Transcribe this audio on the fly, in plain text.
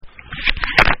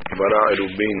Gemara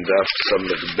Eruvin Daf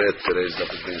Samech Bet. Today's daf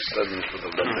is being studied for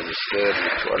the Minister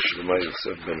Shlomo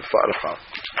Yosef ben Farha.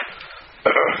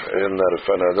 In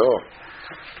Refanado.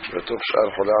 V'tov Shar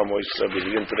Cholei Amo Yisrael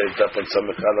begin today's daf on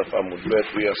Samech Aleph Amud Bet.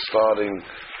 We are starting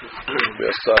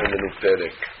a new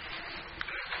perek.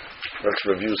 Let's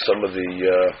review some of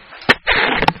the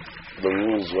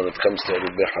rules when it comes to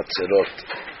Eruvin Hatzerot.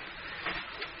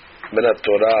 Min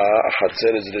Torah,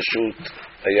 Hatzer is Reshut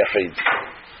Hayachid.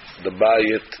 The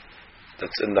bayit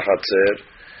that's in the Hatzer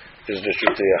is the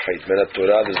Reshut Hayachid. Min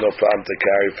Torah, there's no problem to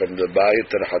carry from the bayit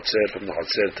to the Hatzer, from the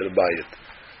Hatzer to the bayit.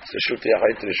 It's Reshut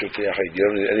Hayachid to Reshut Hayachid. You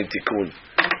don't need any tikkun.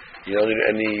 You don't need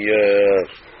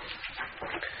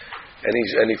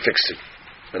any fixing.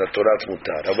 Min Torah it's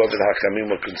mutar. However, the Hakamim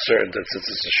were concerned that since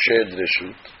it's a shared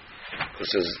Reshut, because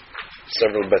there's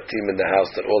several batim in the house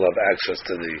that all have access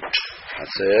to the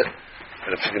Hatzer,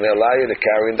 and if you're going to allow you to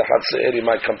carry in the Hatzer, you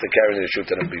might come to carry in the Reshut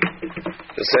Rabim.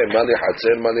 The same, Mali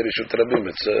Hatzer, Mali Reshut Rabim.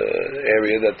 It's an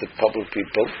area that the public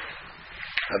people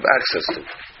have access to.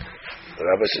 The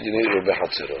Rabbi said you need Eruvin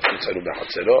Hatzerot. It's Eruvin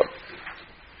Hatzerot.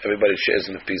 Everybody shares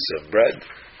in a piece of bread,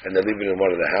 and they're living in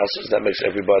one of the houses. That makes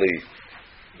everybody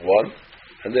one,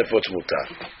 and therefore it's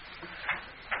mutar.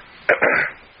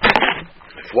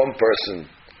 If one person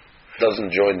doesn't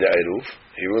join the Eruv,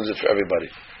 he ruins it for everybody.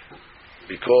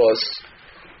 Because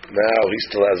now he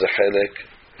still has a chilek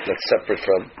that's separate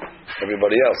from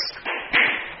everybody else.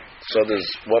 So there's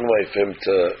one way for him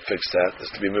to fix that, is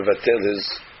to be mevatel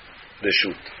his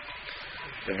reshut.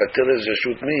 Mevatel his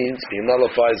reshut means he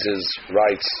nullifies his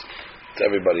rights to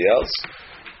everybody else.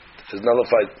 He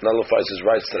nullifies his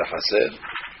rights to the Haser,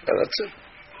 and that's it.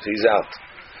 He's out.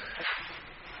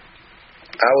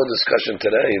 Our discussion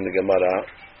today in the Gemara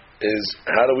is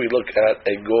how do we look at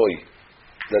a goy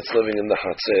that's living in the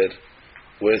Hatzer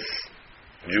with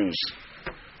Jews?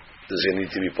 Does he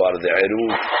need to be part of the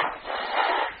Eruv?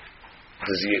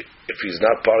 If he's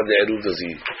not part of the Eruv, does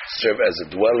he serve as a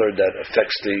dweller that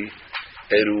affects the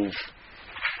Eruv?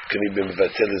 Can he be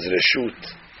mevatel his reshut?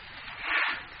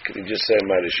 Can he just say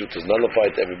my reshut is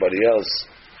nullified to everybody else?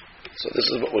 So this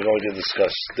is what we're going to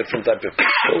discuss. Different type of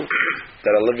people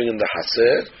that are living in the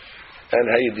Hatzer and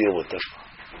how you deal with them.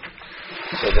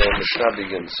 So the Mishnah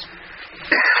begins.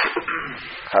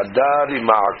 Hadari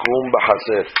ma'akum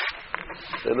b'Hatzer.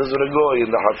 There is a goy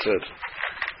in the Hatzer.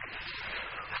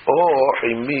 Or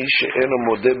imi she'enu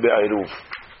modeh be'eruv.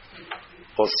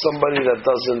 Or somebody that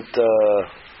doesn't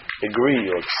agree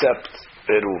or accept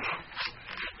eruv.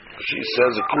 She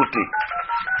says a kuti.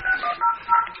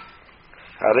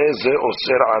 Harei ze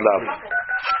oser alav.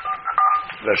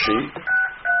 Rashi.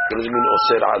 What does it mean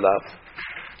oser alav?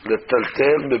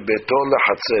 Letaltel bebeto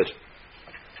lehatzer.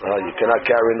 You cannot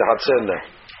carry in the Hatzer now.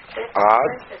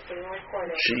 Ad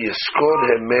sheyiskor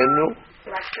hemenu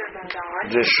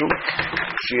reshut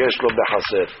sheyesh lo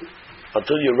behatzer.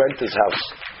 Until you rent his house.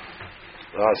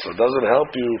 So it doesn't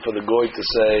help you for the goy to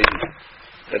say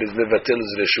that his mevatel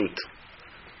is reshut.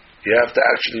 You have to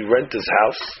actually rent his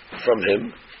house from him,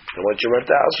 and once you rent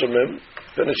the house from him,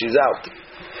 finish, he's out.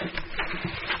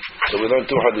 So we learn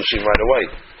two hadishim right away.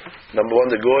 Number one,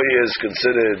 the goy is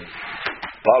considered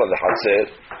part of the Hatzer.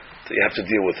 So you have to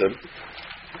deal with him.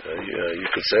 You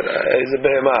could say he's a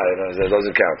behemah, that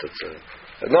doesn't count.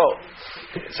 No,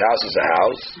 his house is a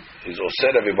house. He's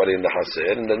osed everybody in the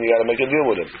Hatzer, and then you got to make a deal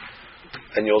with him.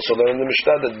 And you also learn in the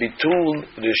Mishnah that bitul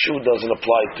reshut doesn't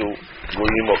apply to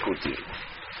goyim or kutim.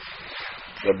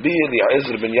 Rabbi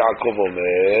Eliezer ben Yaakov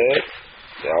omer,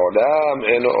 "Ha'olam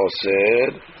eno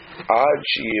osed ad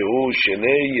sheyehu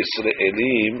shnei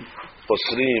Yisraelim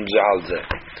osrim ze al ze."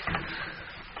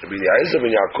 Rabbi Eliezer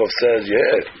ben Yaakov says,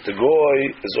 the goy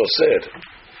is osir.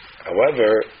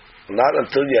 However, not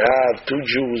until you have two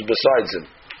Jews besides him.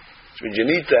 Which means you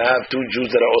need to have two Jews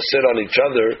that are osir on each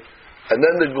other, and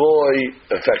then the goy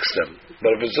affects them.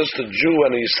 But if it's just a Jew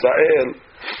and a Yisrael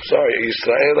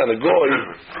and a goy,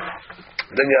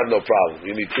 then you have no problem.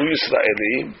 You need two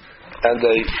Yisraelim and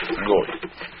a goy.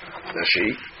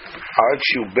 Rashi,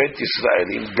 Archiu bet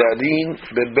Yisraelim darin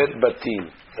bebet batim.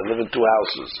 They live in two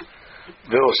houses.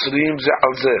 Ve'osrim ze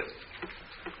al ze.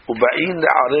 Uba'in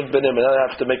le'arev benem. And I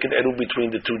have to make an eruv between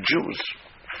the two Jews.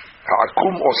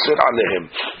 Ha'akum osir alehim.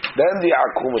 Then the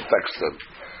akum affects them.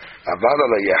 Aval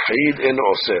ala yachid en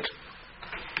osir.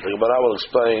 The Gemara will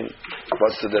explain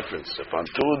what's the difference. If on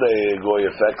two the goy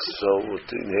affects, so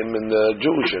between him and the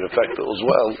Jewish it affects as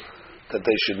well, that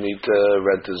they should need to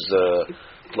rent his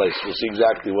place. We'll see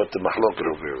exactly what the mahloket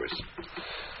over here is.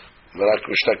 The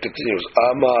Mishnah continues.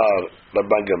 Amar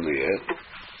Rabban Gamliel,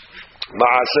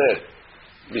 Ma'aseh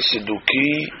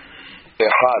b'siduki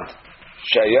echad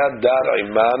Shayad dar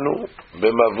imanu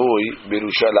b'mavui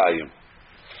b'Yerushalayim.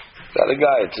 Got a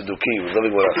guy at Tzeduki who was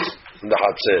living with us in the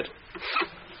Hatzer.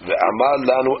 Ve'amar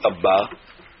lanu Abba.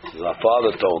 Our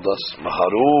father told us,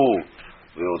 Maharu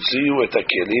v'yotziu et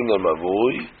hakelim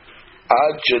lemavui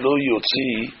ad shelo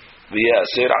yotzi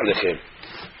v'yaser alechem.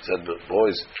 He said,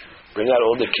 boys, bring out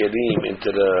all the kelim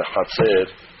into the Hatzer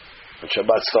when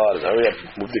Shabbat started. Hurry up,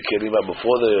 move the kelim out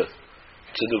before the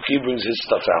Tzeduki brings his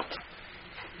stuff out.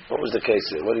 What was the case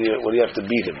here? What do you have to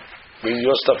beat him? Bring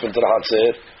your stuff into the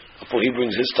Hatzer before he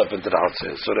brings his stuff into the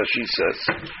Hatzer. So Rashi says,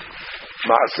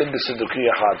 Ma'asim b'Tzeduki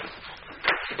ahad.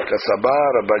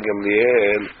 Kasaba Rabbi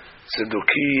Gamliel,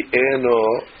 Tzeduki eno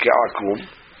ke'akum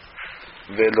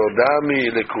ve'lodami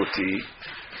lekuti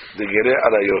degere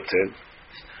alayotem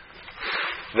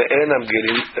ve'enam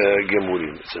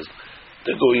gemurim. It says,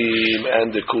 the Goyim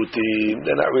and the Kutim,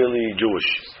 they're not really Jewish.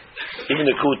 Even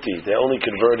the Kuti, they only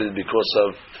converted because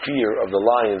of fear of the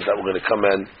lions that were going to come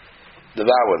and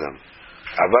devour them.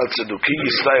 Aval Tzeduki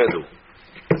Yisraelu.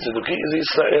 Tzeduki is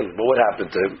Israel. But what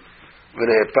happened to him?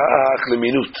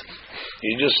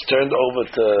 He just turned over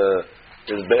to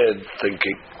his bed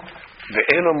thinking.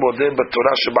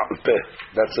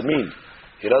 That's a mean.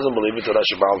 He doesn't believe in Torah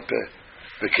Sheba'al Peh.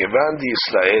 וכיוון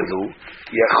דישראל הוא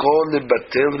יכול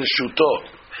לבטל רשותו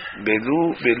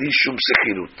בלי שום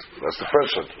סחירות. That's the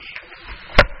first one.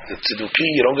 The Tzeduki,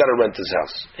 you don't got to rent his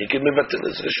house. He can מבטל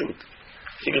his reshut.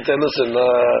 He can say, listen,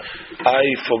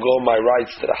 I forgo my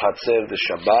rights to the Hatzer, the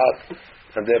Shabbat,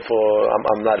 and therefore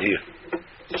I'm not here.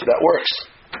 So that works.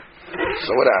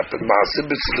 So what happened?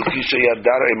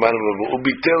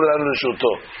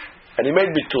 And he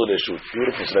made bitul reshut.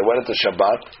 Beautiful. So they went into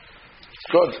Shabbat.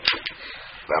 Good.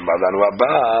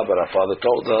 But our father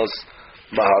told us,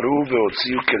 Maharu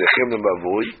ve'otziu kedechem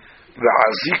lemavui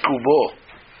ve'aziku bo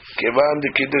kevan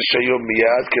dekidesh hayom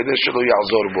miyad kedesh shelo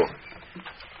ya'zor bo.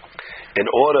 In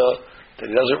order that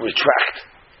he doesn't retract.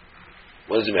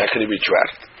 What does it mean? How can he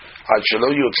retract? Ad shelo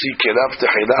yotzi kelav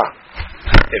tehila.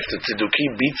 If the Tzeduki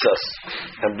beats us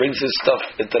and brings his stuff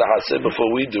into the Haseh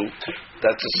before we do,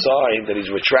 that's a sign that he's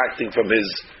retracting from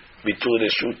his bitul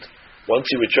reshut. Once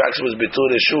he retracts from his bitul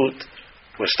reshut,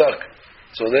 we're stuck.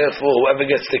 So therefore, whoever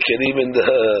gets the kelim in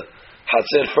the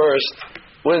Hatzer first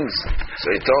wins.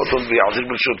 So he told them,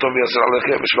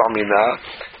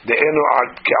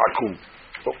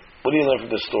 what do you learn from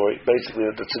this story? Basically,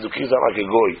 that the Tzeduki is not like a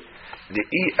goy. Which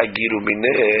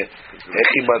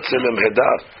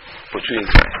means,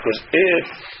 because if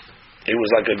he was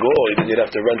like a goy, then you'd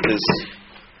have to rent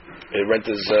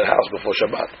his house before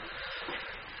Shabbat.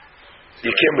 You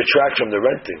can't retract from the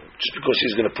renting. Just because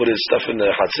he's going to put his stuff in the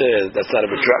Hatzer, that's not a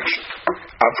retraction.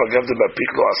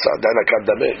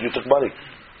 You took money.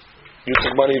 He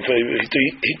took money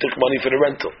for the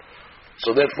rental.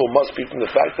 So therefore, must be from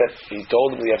the fact that he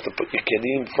told him you have to put your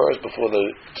kelim first before the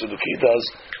Tzeduki does.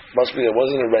 Must be there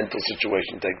wasn't a rental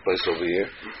situation taking place over here.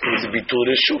 It was a bitul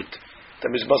reshut. That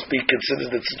means must be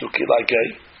considered the Tzeduki like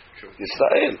a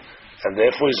Yisrael. And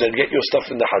therefore he said, get your stuff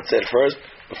in the Hatzer first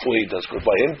before he does. Because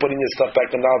by him putting his stuff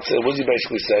back in the Hatzer, what is he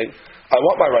basically saying? I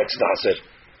want my rights in the Hatzer.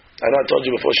 I know I told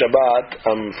you before Shabbat,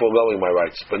 I'm foregoing my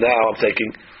rights. But now I'm taking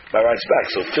my rights back.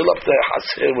 So fill up the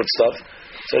Hatzer with stuff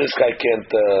so this guy can't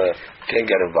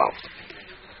get involved.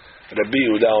 Rabbi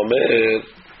Yehuda Omer,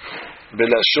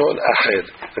 Belashon Acher.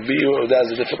 Rabbi Yehuda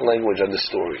has a different language on this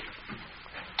story.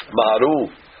 Ma'aru,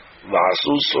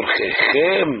 v'asu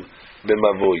surchechem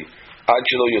b'mavui.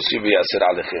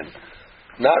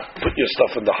 Not put your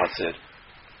stuff in the Hatzer.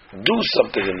 Do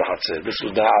something in the Hatzer. This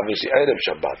was not obviously Erev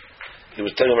Shabbat. He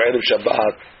was telling him Erev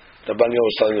Shabbat. The Banyo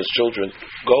was telling his children,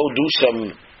 go do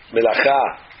some melacha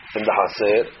in the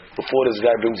Hatzer before this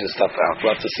guy brings his stuff out.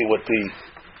 We'll have to see what the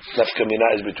nafka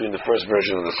mina is between the first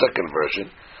version and the second version.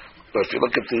 But if you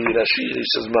look at the Rashi, he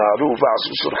says, Ma'aru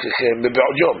v'asu surchechem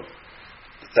mebe'od yom.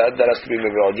 That has to be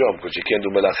mebe'od yom, because you can't do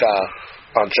melacha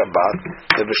on Shabbat.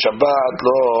 The Shabbat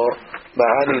lo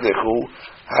mahani lechu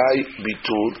hay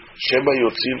bitul shema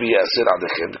yotzi v'yaser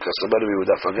adechem. Because the Rabbi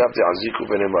Yehuda forgot the aziku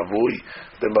v'nemavui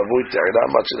te'ira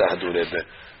matzah hadulebe.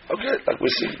 Okay, like we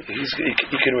see,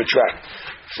 he can retract.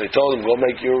 So he told him, go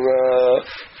make your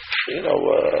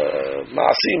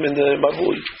maasim in the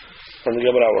mavui. And the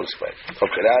Gemara will explain.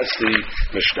 Okay, that's the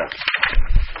Mishnah.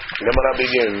 The Gemara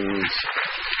begins.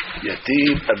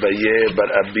 Yativ Abaye bar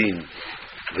Abin.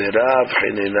 V'Rav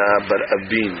Hanina bar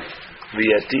Abin.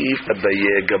 V'Yativ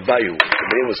Abaye Gabayu.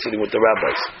 Abaye was sitting with the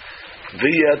rabbis.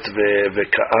 V'Yat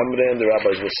v'Ka'amre, and the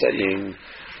rabbis were saying,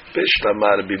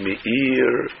 Bishlamar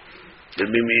b'Meir. The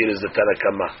Meir is the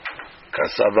Tanakama.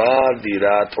 Kasavar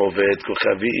dirat oved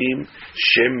kochavim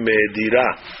shem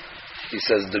dira. He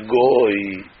says the goy,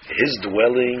 his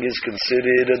dwelling is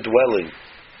considered a dwelling.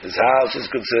 His house is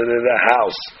considered a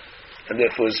house. And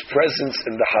therefore his presence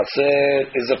in the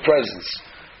Haser is a presence.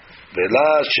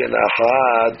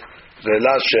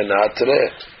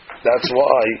 That's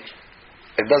why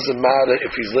it doesn't matter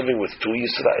if he's living with two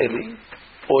Yisraelim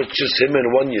or it's just him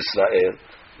and one Yisrael.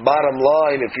 Bottom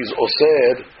line, if he's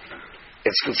Osir,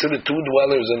 it's considered two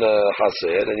dwellers in a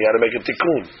Haser, and you got to make a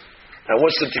tikkun. And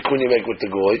what's the tikkun you make with the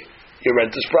goy? You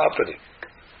rent his property.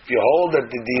 If you hold that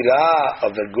the dirah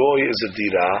of the goy is a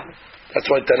dirah, that's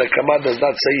why Tanakama does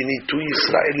not say you need two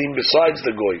Yisraelim besides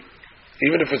the goy.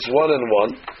 Even if it's one and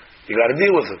one, you got to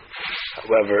deal with him.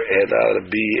 However,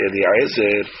 Rabbi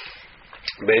Eliezer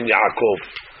ben Yaakov,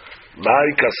 Mai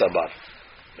Kasabar.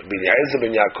 Rabbi Eliezer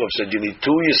ben Yaakov said you need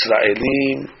two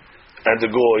Yisraelim and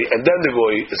the goy, and then the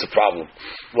goy is a problem.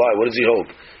 Why? What does he hold?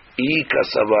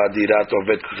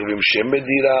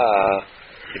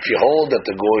 If you hold that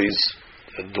the goy's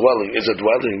dwelling is a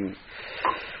dwelling,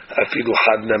 so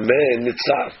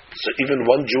even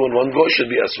one Jew and one goy should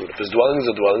be asur. If his dwelling is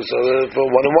a dwelling, so for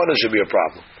one and one it should be a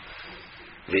problem.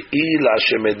 And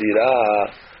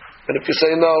if you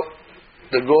say no,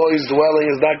 the goy's dwelling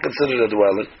is not considered a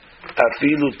dwelling,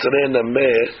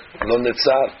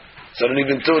 so don't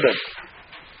even do them.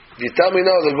 If you tell me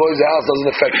no, the goy's house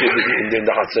doesn't affect you in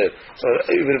the Hatzir. So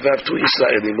even if I have two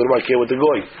Yisraelim, what do I care with the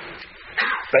goy?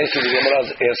 Basically, the Gemara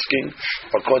is asking,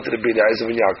 according to the Bnei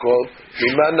Eliezer ben Yaakov,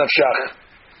 Miman Nafshach.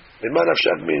 Miman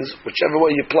Nafshach means whichever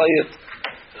way you play it,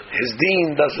 his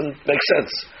deen doesn't make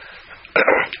sense.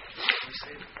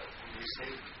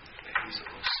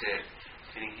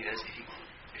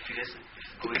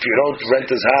 If you don't rent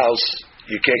his house,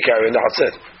 you can't carry in the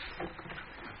Hatzir.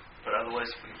 But otherwise,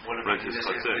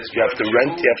 you have to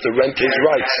rent his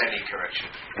rights.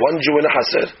 One Jew in a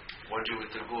Hatzir. One Jew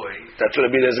with the goy. That's what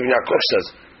Rabbi Eliezer ben Yaakov says.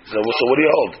 So what do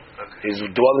you hold? Okay. His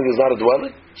dwelling is not a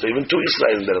dwelling. So even two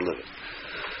Yisraelim that are living.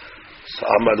 So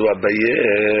Amadu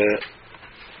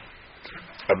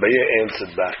Abaye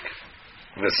answered back.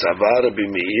 V'savar Rabbi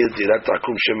Meir dirat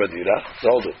takum shema dirah.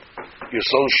 Hold it. You're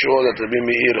so sure that Rabbi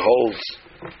Meir holds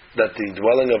that the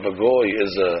dwelling of a goy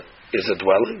is a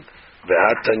dwelling.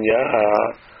 Ve'atanya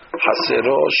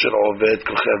hasero shel oved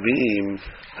kochavim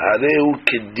hareu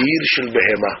kedir shel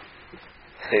behema.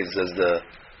 He says the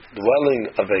dwelling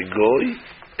of a goy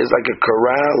is like a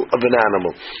corral of an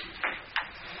animal,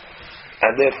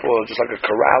 and therefore, just like a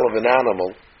corral of an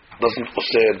animal doesn't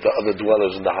osir the other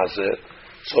dwellers in the hazer,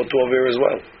 so to over as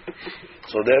well.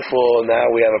 So therefore,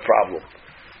 now we have a problem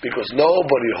because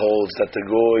nobody holds that the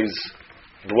goy's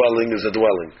dwelling is a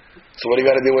dwelling. So what do you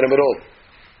got to do with him at all?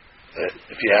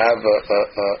 If you have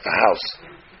a house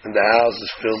and the house is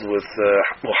filled with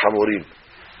hamurim,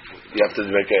 you have to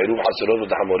make a eruv haserot with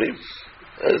the hamurim.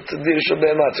 It's a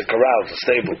corral, it's a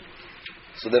stable.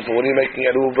 So therefore, what are you making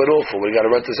eruv baruf for? What you got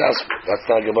to rent this house for? That's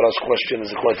not Gemara's question.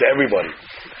 It's according to everybody.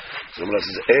 So Gemara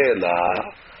says, "Ela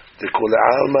dekule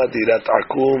alma dirat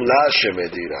akum la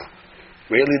shemedira."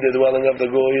 Really, the dwelling of the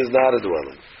goy is not a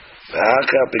dwelling.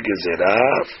 V'haka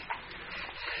begezerav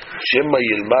shema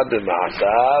yilmad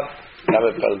b'ma'asav.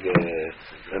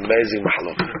 Amazing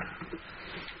mahalok.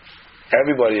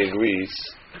 Everybody agrees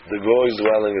the goy's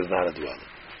dwelling is not a dwelling,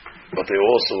 but they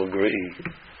also agree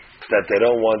that they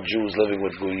don't want Jews living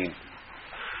with goyim.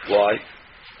 Why?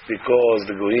 Because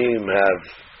the goyim have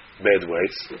bad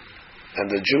ways, and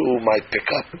the Jew might pick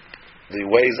up the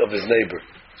ways of his neighbor.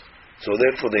 So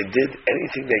therefore, they did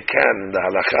anything they can in the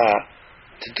halakha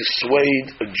to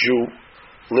dissuade a Jew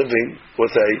living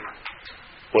with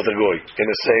a goy in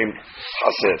the same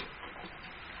haser.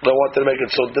 They wanted to make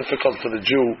it so difficult for the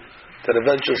Jew that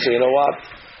eventually say, you know what?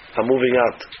 I'm moving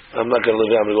out. I'm not going to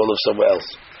live here. I'm going to go live somewhere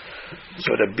else.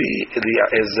 So Rabbi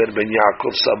Eliezer ben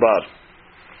Yaakov Sabar,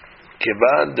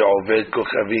 Kevan de'oved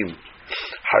kochavim,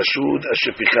 hashud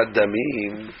ashepichat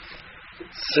damim,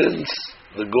 since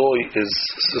the goy is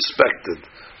suspected,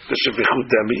 the shepichut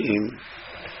damim,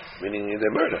 meaning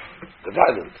they murder, they're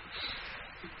violent.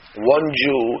 One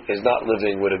Jew is not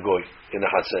living with a goy in a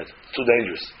hatzed. It's too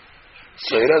dangerous.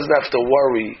 So he doesn't have to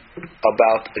worry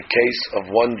about a case of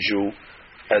one Jew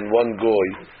and one goy,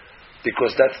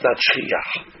 because that's not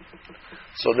shchiach.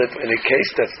 So that in a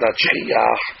case that's not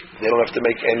shchiach, they don't have to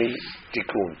make any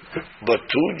tikkun. But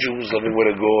two Jews living with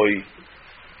a goy,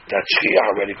 that's shchiach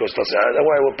already, because they'll say, that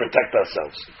way we'll protect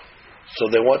ourselves.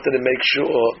 So they wanted to make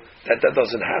sure that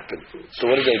doesn't happen. So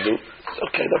what do?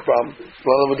 Okay, no problem.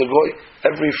 Well, with the goy,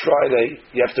 every Friday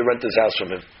you have to rent his house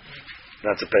from him.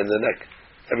 That's a pain in the neck.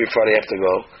 Every Friday you have to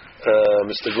go,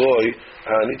 Mr. Goy,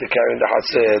 I need to carry in the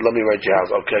hatzeh, let me rent your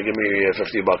house. Okay, give me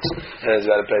 $50. And he's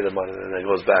got to pay the money. And then he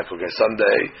goes back. Okay,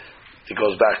 Sunday, It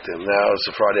goes back to him. Now it's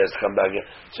a Friday, has to come back again.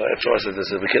 So after I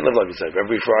said, we can't live like this.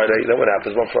 Every Friday, you know what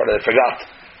happens? One Friday, they forgot.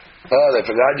 Oh, they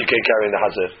forgot, you can't carry in the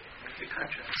Hazir.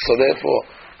 So therefore,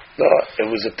 no, it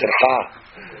was a tirha.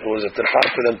 It was a tirha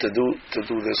for them to do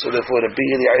this. So therefore, the Rabbi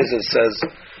Eliezer says,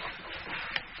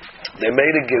 they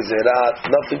made a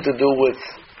gezerah, nothing to do with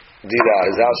dira.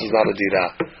 His house is not a dira.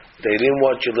 They didn't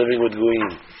want you living with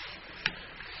goyim.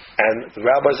 And the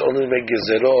rabbis only make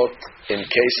gezerot in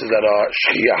cases that are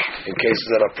shchiach, in cases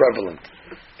that are prevalent.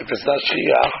 If it's not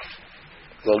shchiach,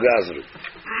 lo gazru.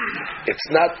 It's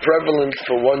not prevalent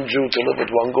for one Jew to live with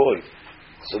one goy.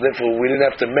 So therefore, we didn't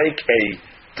have to make a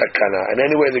takana. And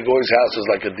anyway, the goy's house is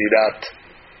like a dirat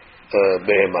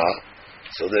behema.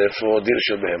 So therefore, dir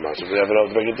shel behema. So we have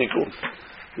to make a tikkun.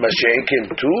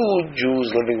 Mashenkin, two Jews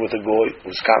living with a goy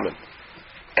was common,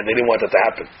 and they didn't want that to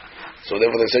happen. So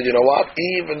therefore, they said, you know what?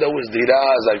 Even though it's dira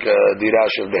is like a dira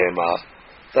shel behema,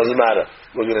 doesn't matter.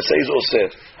 We're going to say it's osir,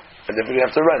 and therefore we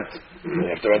have to rent. We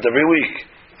have to rent every week,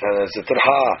 and it's a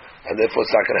tirha, and therefore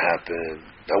it's not going to happen.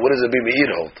 Now, what does the Rabbi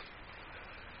Meir hold?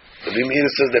 The Rabbi Meir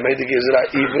says they made the gezerah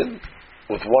even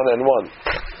with one and one.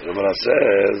 The Gemara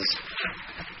says,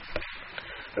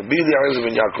 Rabbi Eliezer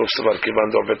ben Yaakov savar kivan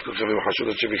dorbet kochavim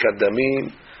hashudat shevikat damim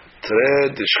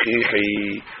tred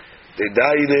shchichi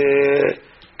dedaire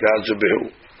gazru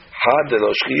behu had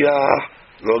lo shchiach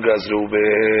lo gazru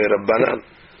berabbanan.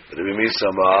 Rabbi Meir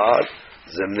samar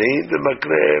zemnein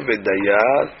demakre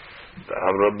vedayar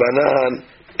am rabbanan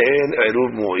en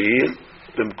eruv mu'il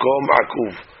b'mkom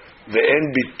akuv ve'en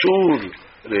bitur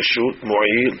reshut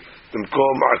mu'il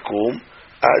b'mkom akum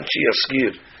ad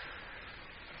sheyaskir.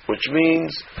 Which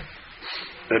means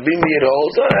Rabbi Meir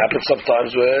holds that happens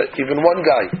sometimes where even one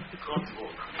guy.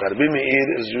 Rabbi Meir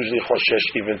is usually choshesh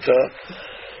even to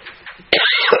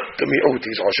mi'ut.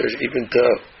 He's choshesh even to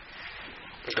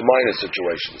minor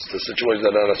situations, the situations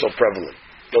that are not so prevalent.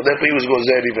 So therefore he was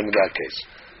gozer even in that case.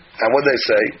 And what they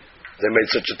say, they made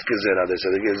such a gezerah. They say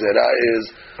the gezerah is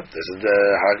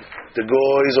the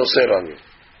goy is oser on you,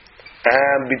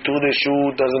 and bitur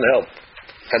reshu doesn't help,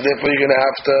 and therefore you're going to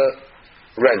have to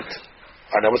rent.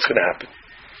 And now what's going to happen?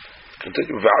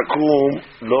 Continue. Va'akum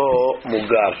lo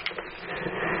mugar.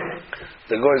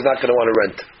 The goy is not going to want to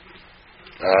rent.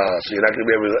 So you're not going to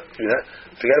be able to.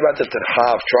 Forget about the tirha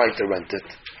of trying to rent it.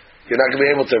 You're not going to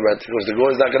be able to rent it because the goy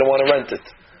is not going to want to rent it.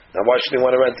 Now why should he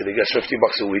want to rent it? He gets $50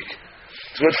 a week.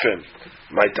 It's good for him.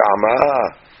 My ta'ama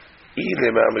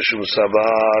ilema mishum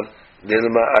sabar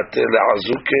dilma atel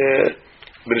azuke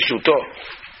b'rishuto.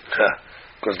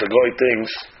 Because the goy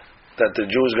thinks that the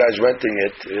Jewish guy's renting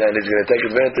it and he's going to take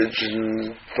advantage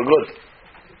for good.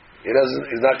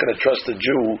 He's not going to trust the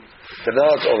Jew that no,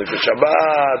 it's only for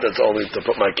Shabbat, that's only to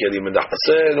put my kelim in the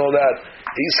Hasid and all that.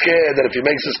 He's scared that if he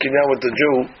makes this kinyan with the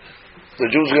Jew, the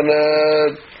Jew's going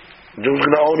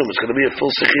to own him. It's going to be a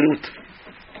full sechirut.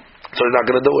 So he's not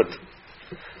going to do it.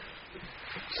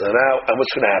 So now, and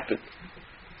what's going to happen?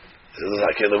 He says,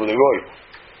 I can't live with a goy.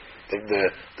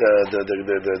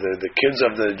 The kids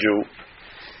of the Jew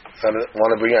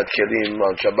want to bring out kelim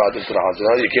on Shabbat into the house.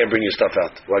 No, you can't bring your stuff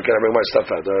out. Why can't I bring my stuff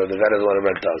out? The guy doesn't want to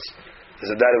rent us. He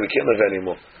said, Daddy, we can't live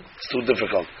anymore. It's too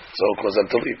difficult. So it caused them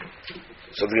to leave.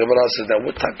 So the Gemara says, now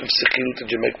what type of sechirut did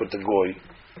you make with the goy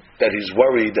that he's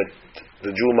worried that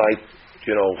the Jew might,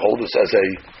 hold this as a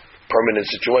permanent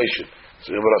situation?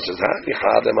 So the Gemara says,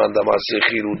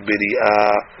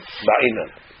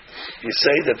 you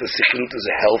say that the sechirut is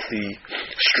a healthy,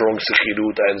 strong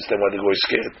sechirut. I understand why the goy is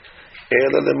scared.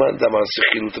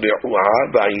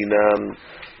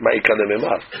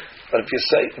 But if you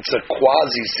say it's a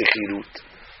quasi sechirut,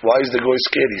 why is the goy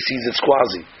scared? He sees it's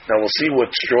quasi. Now we'll see what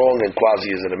strong and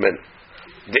quasi is in a minute.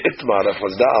 The itmar of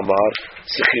Mazda Amar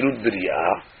sechirut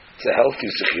b'ri'ah. It's a healthy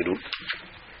sechirut.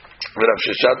 Rav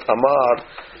Sheshat Amar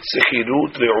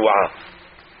sechirut re'u'ah.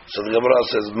 So the Gemara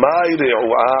says, "My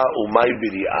re'u'ah u'may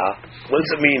b'ri'ah." What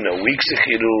does it mean? A weak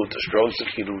sechirut, a strong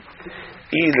sechirut.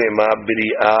 Ilema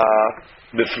b'ri'ah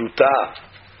b'fruta.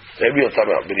 Maybe you'll talk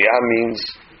about b'ri'ah means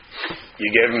you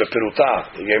gave him a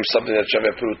peruta. You gave him something that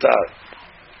shaveh peruta.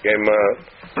 You gave him a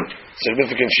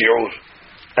significant shiur.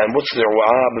 And what's the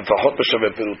ru'ah b'fachot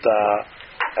b'shaveh peruta?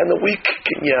 And the weak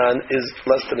kinyan is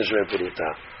less than a shaveh peruta.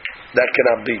 That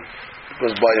cannot be,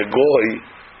 because by a goy,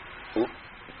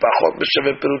 pachot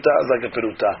b'shaveh peruta is like a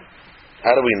peruta.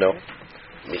 How do we know?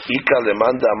 Mi'ika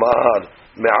leman damar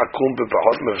me'akum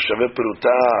b'pachot b'shaveh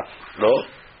peruta. No.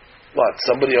 What?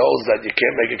 Somebody holds that you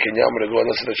can't make a kinyan with a goy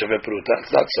less than a shaveh peruta.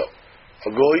 It's not so. A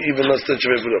goy even less than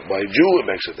shaveh peruta. By a Jew it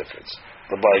makes a difference.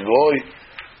 But by a goy,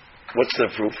 what's the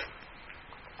proof?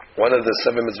 One of the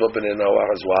 7 mitzvot in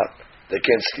our is what? They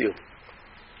can't steal.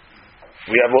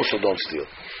 We have also don't steal.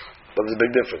 But there's a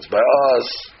big difference. By us,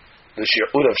 the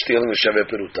shiur of stealing is shaveh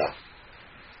peruta.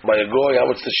 By a goy, how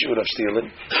much the shiur of stealing?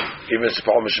 Even if it's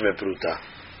pa'om shaveh peruta.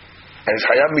 And it's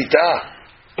hayab mitah.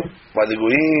 By the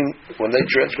goyim, when they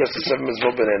transgress the 7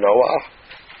 mitzvot b'nei Noach,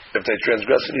 if they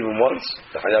transgress it even once,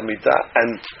 the hayab mitah,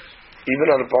 and even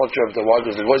on the culture of the wife,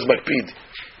 because the goy is makpid.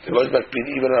 The goy is makpid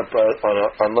even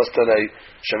on less than a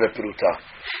shaveh peruta.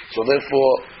 So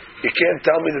therefore, you can't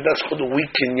tell me that that's called a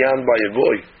weak kinyan by a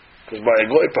goy. Because by a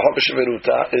goy, pa'om shaveh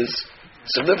peruta is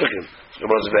significant. So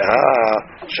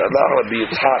Shalach Rabbi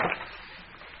Yitzhak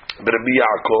Rabbi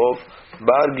Yaakov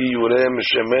Bar Giyureh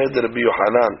Meshemed Rabbi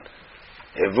Yohanan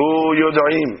Hevu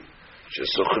Yodaim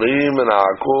Shesuchrim and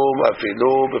Akum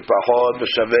Afilu Bepachot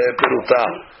Beshaveh Peruta.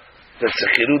 That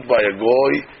Sechirut by a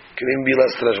goy can be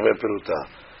less than Shaveh Peruta.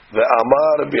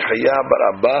 Ve'amar Rabbi Chaya Bar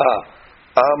Abba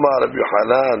Amar Rabbi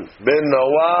Yohanan Ben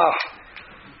Noach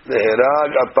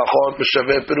Neherag Apachot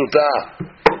Beshaveh Peruta.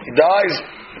 He dies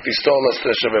if he stole less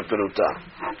than Shaveh Peruta.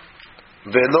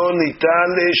 Velo nitan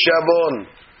le'shavon,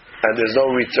 and there's no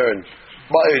return.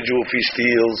 By a Jew, if he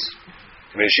steals,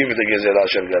 ve'shiv tegezerah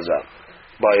shel gazal.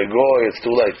 By a goy, it's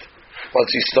too late.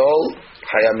 Once he stole,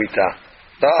 hayamita.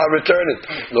 Return it.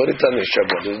 No nitan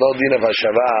le'shavon. There's no din of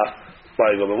hashava by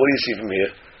a goy. But what do you see from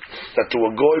here? That to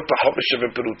a goy, pachot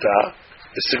Shaveh Peruta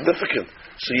is significant.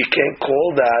 So you can't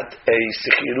call that a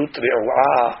sechirut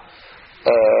re'u'ah,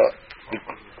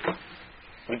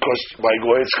 because by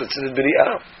goy it's considered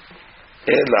biri'ah.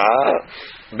 Ela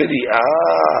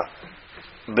biri'ah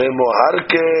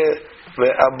bemoharke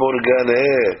ve'aburgane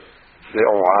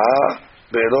re'u'ah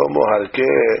be'lo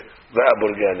moharke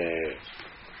ve'aburgane.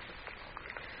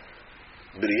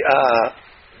 Biri'ah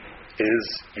is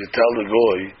you tell the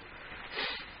goy,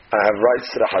 I have rights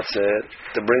to the Hatzer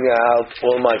to bring out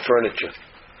all my furniture.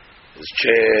 His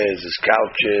chairs, his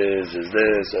couches, his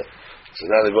this. So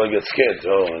now the goy gets scared.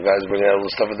 Oh, the guy's bringing out all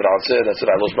the stuff into the Hatzer. That's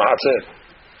it, I lost my Hatzer.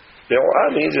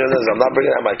 Means I'm not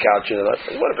bringing out my couch. I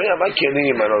want to bring out my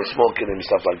kinim, I know, small kinim,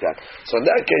 stuff like that. So in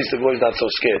that case, the goy is not so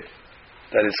scared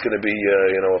that it's going to be,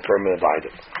 a permanent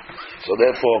item. So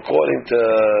therefore, according to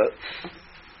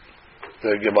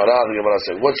the Gemara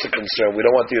said, what's the concern? We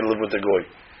don't want you to live with the goy.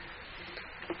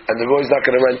 And the goy is not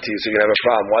going to rent to you, so you're going to have a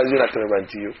problem. Why is he not going to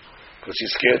rent to you? Because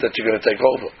he's scared that you're going to take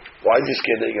over. Why is he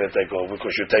scared that you're going to take over?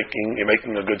 Because you're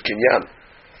making a good kinyan.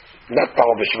 Not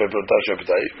power b'shaveh peruta.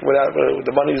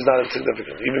 The money is not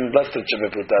significant. Even less than shaveh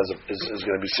peruta is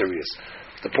going to be serious.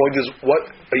 The point is,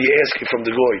 what are you asking from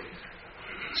the goy?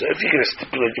 So if you're going to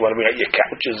stipulate you want to bring out your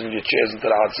couches and your chairs into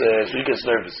the Hatzer, so he gets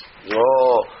nervous.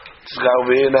 This guy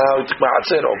over here now, he took my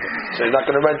Hatzer over. So he's not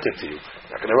going to rent it to you.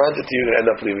 Not going to rent it to you, you're going to end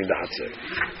up leaving the Hatzer.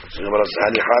 So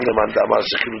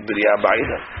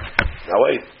now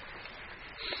wait.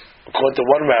 According to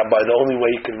one rabbi, the only way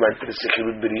you can rent it is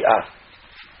Sechirut B'ri'ah.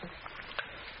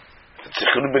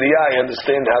 Sechirut B'ri'ah, you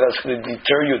understand how that's going to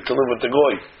deter you to live with the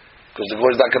goy. Because the goy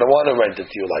is not going to want to rent it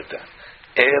to you like that.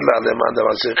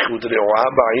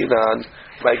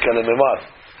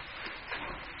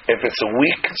 If it's a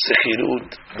weak Sechirut,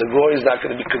 the goy is not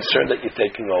going to be concerned that you're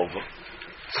taking over.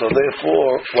 So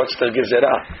therefore, what's the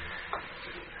gezerah?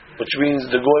 Which means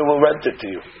the goy will rent it to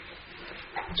you.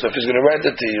 So if he's going to rent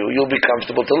it to you, you'll be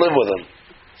comfortable to live with him.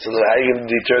 So how are you going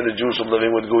to deter the Jews from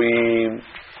living with goyim?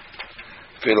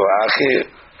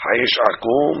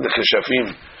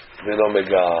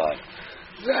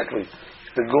 Exactly.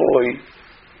 The goy,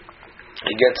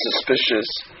 he gets suspicious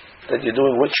that you're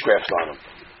doing witchcraft on him.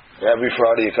 Every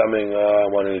Friday you're coming, I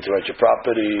want you to write your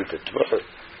property.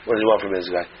 What do you want from this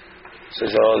guy?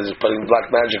 Says, he's putting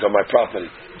black magic on my property.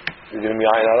 He's giving me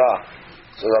ayin hara.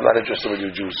 So I'm not interested with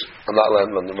you Jews. I'm not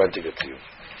renting it to you.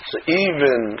 So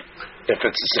even if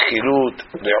it's a sechirut,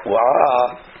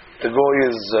 the goy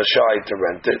is shy to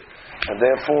rent it, and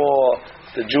therefore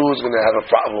the Jew is going to have a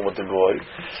problem with the goy.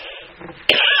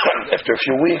 After a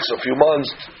few weeks, a few months,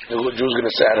 the Jew is going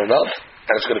to say, I had enough,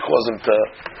 and it's going to cause him to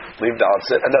leave the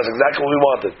Hatzer, and that's exactly what we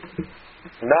wanted.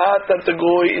 Not that the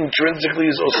goy intrinsically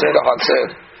is oseh the Hatzer.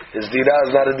 His dirah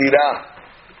is not a dirah.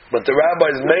 But the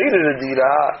rabbis made it a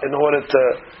dirah in order to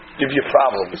give you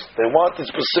problems. They wanted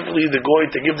specifically the goy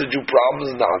to give the Jew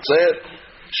problems in the Hatzer.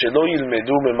 Shelo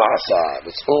yilmedu mima'asav.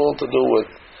 It's all to do with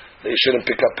they shouldn't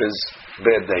pick up his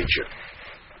bad nature.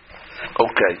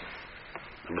 Okay.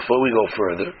 And before we go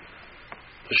further,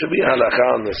 there should be a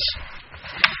halakha on this.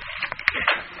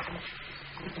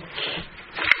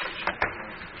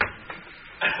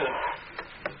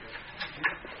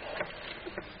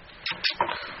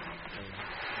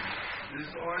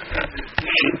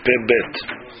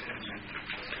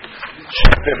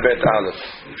 Pebet Aleph.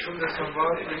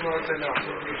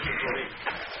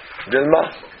 Dilma?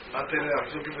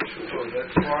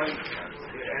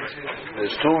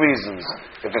 There's two reasons.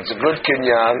 If it's a good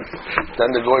kinyan, then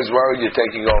the goy is worried you're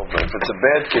taking over. If it's a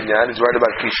bad kinyan, he's worried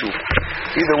about kishu.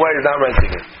 Either way, he's not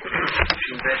renting it.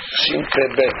 Shin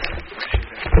bet.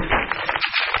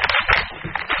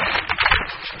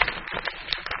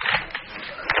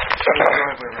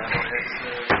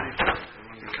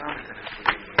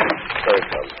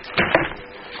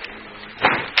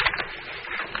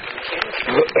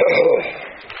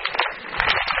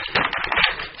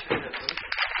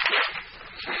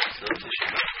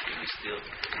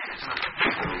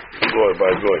 Goy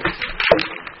by goy.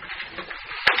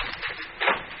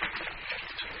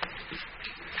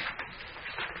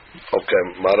 Okay,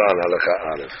 Maran halakha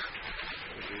alef.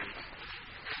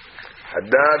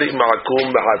 Hadari ma'akum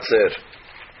b'hatzer.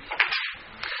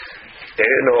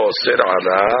 Eno osir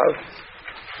alav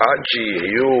ad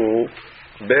shiyu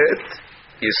bet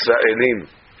Yisraelim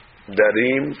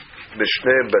darim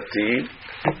b'shnei batim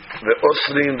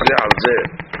ve'osrim ze al ze.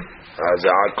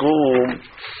 Ha'akum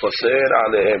osir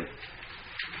alehem.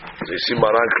 So you see,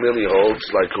 Maran clearly holds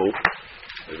like who?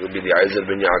 It would be the Ezer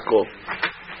ben Yaakov.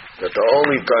 That the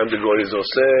only time the goy is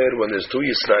osir when there's two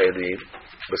Yisraelim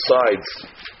besides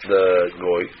the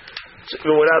goy. So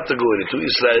even without the goy, the two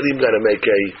Yisraelim got to make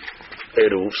a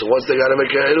eruv. So once they got to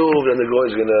make a eruv, then the goy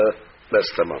is going to mess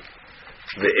them up.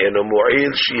 The eno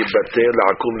mu'il shibatel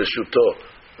la'akum l'shuto.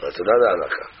 That's another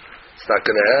halakha. It's not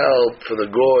going to help for the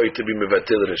goy to be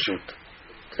mevatel l'shut.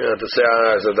 You know, to say,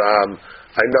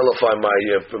 I nullify my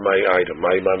item,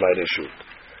 my reshut.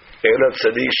 Ela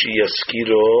tzadi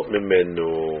sheyaskiro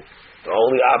mimenu. The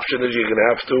only option is you're going to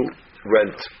have to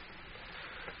rent.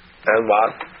 And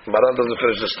what? Maran doesn't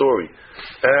finish the story.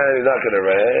 And you're not going to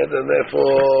rent, and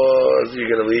therefore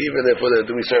you're going to leave, and therefore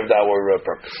we served our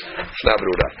purpose. Shna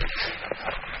brura.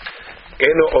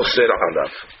 Eno oser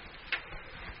alav.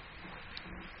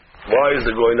 Why is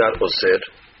the goy not oser?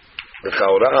 The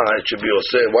Chaura, it should be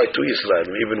Osir. Why two Yisrael?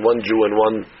 Even one Jew and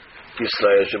one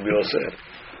Yisrael should be Osir.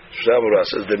 Shavura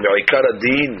says, the Me'ikar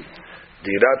Adin,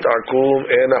 Dirat Akum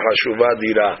Ena Hashuva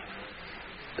Dira.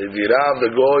 The Dira of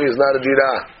the Goy is not a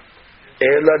Dira.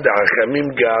 Ela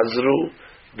Da'achamim Gazru,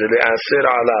 the Le'aser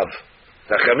Alav.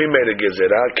 Da'achamim made a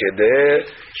Gezerah, Kedeh,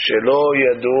 Shelo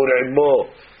Yadur Imo,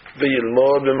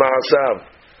 V'yilmod B'ma'asav.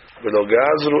 V'lo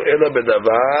Gazru Ela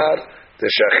Bedavar,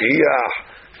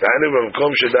 Teshachiach. ואנו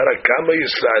במקום שדרה כמה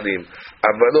ישראלים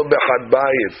אבל לא באחד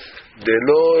בית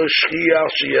דלא שכיח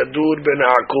שידור בין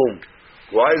העקום.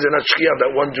 Why is it not שכיח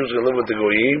that one Jew is going to live with the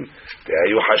goyim?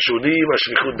 היו חשודים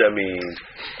השליחות דמים.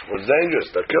 It was dangerous,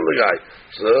 they killed the guy.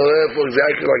 So therefore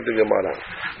exactly like the Gemara.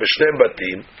 בשני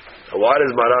בתים, why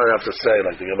does Maran have to say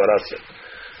like the Gemara said?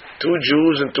 Two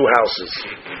Jews and two houses.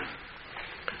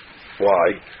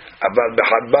 Why? אבל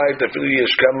באחד בית אפילו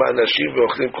יש כמה אנשים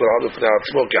ואוכלים כל אחד לפני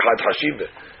עצמו כאחד חשיבה.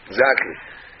 Exactly.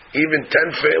 Even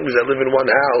 10 families that live in one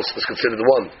house is considered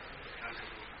one.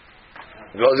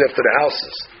 It goes after the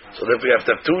houses. So therefore you have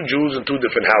to have two Jews and two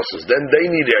different houses. Then they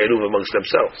need a eruv amongst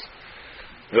themselves.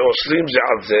 ואוסרים זה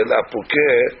על זה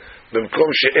לאפוקה במקום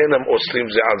שאינם אוסרים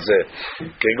זה על זה.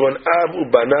 כגון אב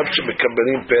ובניו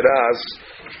שמקבלים פרס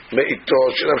מאיתו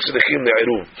שאינם צריכים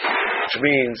לעירוב. Which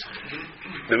means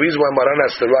the reason why Maran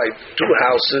has to write two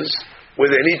houses where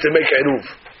they need to make eruv.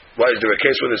 Why is there a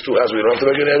case where there's two houses we don't have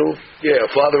to make an eruv? Yeah, a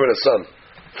father and a son.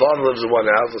 The father lives in one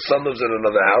house, the son lives in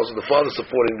another house, and the father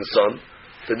supporting the son.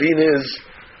 The deen is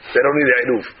they don't need an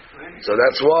eruv. So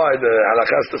that's why the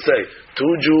halakha has to say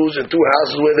two Jews and two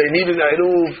houses where they need an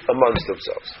eruv amongst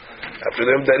themselves. After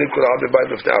them, they need to have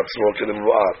the smoke in the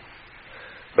mu'ar.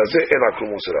 בזה אין עקום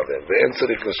מוסר עליהם, ואין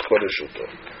צריך לזכור רשותו.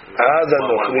 אז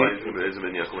הנוכלי...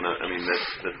 I mean, that's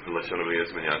the Lashon of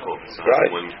Eliezer ben Yaakov. So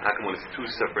right. How come when it's two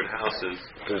separate houses...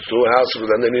 There's two houses,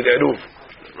 then they need eruv.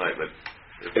 Right, but...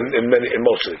 In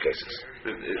most of the cases.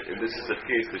 If this is the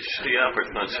case, it's shchiach or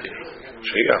it's not shchiach?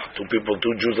 Shchiach. Two people,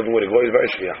 two Jews living with a goy is very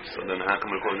shchiach. So then how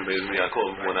come according to Eliezer ben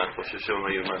Yaakov, when I what does it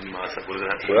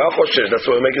have to do? That's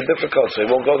why we make it difficult, so he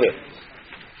won't go there.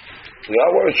 We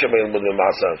are worried Shemayil Mudin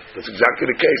Ma'asav. That's exactly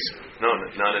the case. No,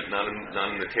 not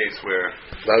in the case where...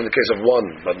 Not in the case of one,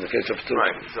 but in the case of two.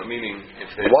 Right, so meaning...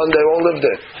 If one, they all live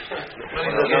there.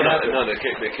 No, the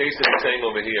case that he's saying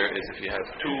over here is if you have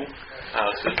two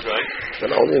houses, right?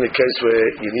 And only in the case where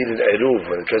you need an eruv.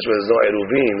 In the case where there's no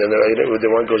eruvin, then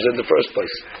the one goes in the first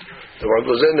place. The one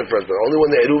goes in the first place. Only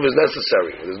when the eruv is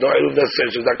necessary. When there's no eruv necessary,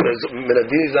 so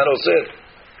Minadin is not osir.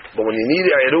 But when you need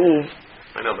an eruv,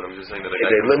 I know, but I'm just saying that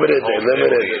they limit it.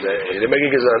 They make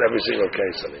it on every single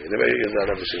case. They make it on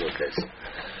every single case.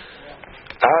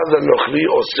 هذا النخلي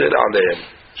أصر عليهم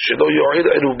شلو يعيد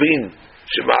عروبين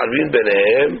شمعربين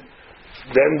بينهم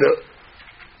then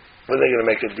when are they going to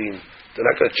make a deen? They're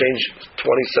not going to change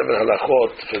 27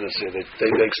 halachot for this year.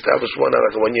 They establish one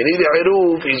halachot. When you need a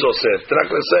eruv, he's osir. They're not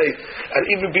going to say, and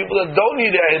even people that don't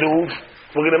need a eruv,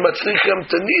 we're going to matzlich him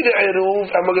to need a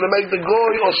eruv, and we're going to make the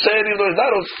goy osir even though he's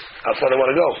not osir. That's why they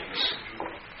want to go.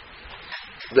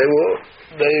 They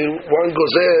want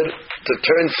gozer to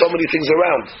turn so many things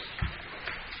around.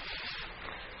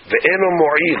 Ve'eno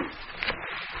mo'il,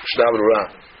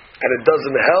 and it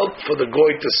doesn't help for the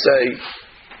goy to say,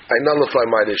 I nullify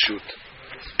my reshut.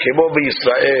 Kemo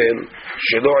b'Yisrael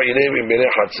shelo irev imenei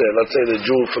chatzeh. Let's say the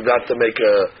Jew forgot to make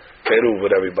a eruv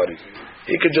with everybody.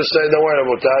 He could just say, don't worry,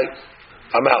 Rabotai,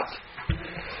 I'm out.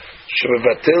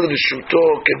 Shemevatel reshuto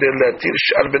kedei latir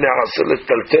sh'al b'nei chatzeh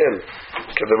letaltel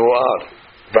kedei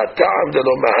v'ta'am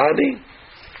delo mahani.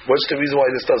 What's the reason why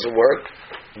this doesn't work?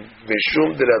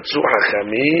 Mishum deratzu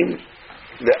hachamim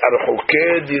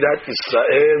le'archukei dirat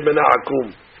Yisrael ben ha'akum.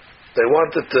 They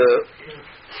wanted to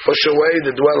push away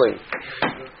the dwelling.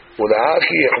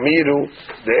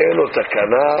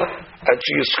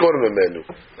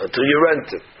 Until you rent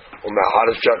it.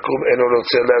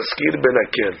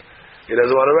 He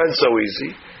doesn't want to rent so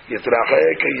easy. He doesn't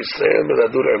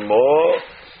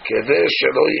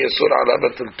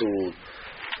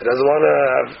want to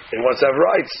have, he wants to have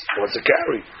rights. He wants to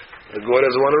carry. The guy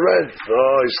doesn't want to rent.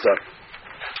 Oh, he's stuck.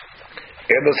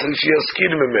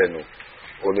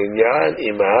 ולעניין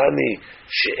אימהני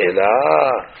שאלה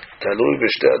תלוי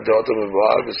בשתי הדעות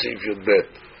המבואר בסעיף י"ב.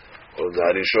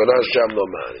 הראשונה שם לא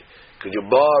מהני. Could you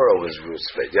borrow his roof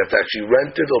space? You have to actually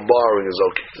rent it or borrowing is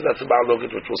okay. So that's about look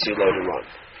at which we'll see later on.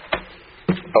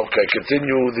 Okay,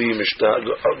 continue the Mishnah.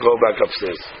 Go back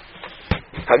upstairs.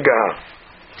 Haggaha.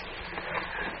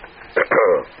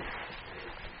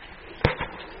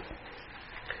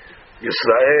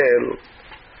 Yisrael,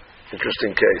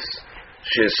 interesting case.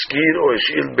 Sheskir or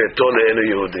Ishil Beto le'enu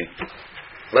Yehudi.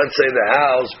 Let's say the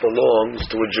house belongs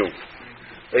to a Jew.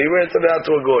 He rented it out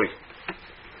to a goy.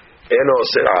 Eno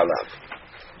oser alav.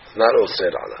 Not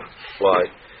oser alav. Why?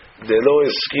 Delo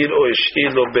Eskir or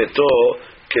Ishil lo Beto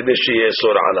kedei sheyeh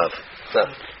osor alav.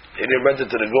 He didn't rent it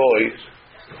to the goy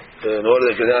in order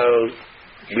that it could now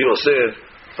be oser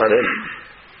on him.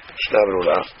 Shnabnu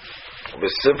la.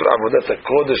 בספר עבודת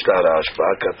הקודש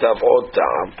להרשב"א כתב עוד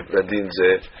טעם לדין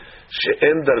זה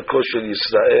שאין דרכו של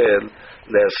ישראל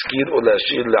להשכיר או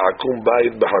להשאיר לעקום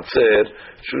בית בחצר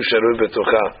שהוא שרוי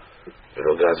בתוכה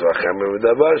ולא גז וחמר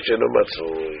ודבר שאינו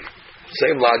מצוי.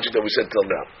 Same logic that we said till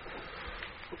now.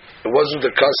 It wasn't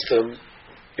the custom.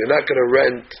 You're not going to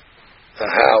rent a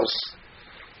house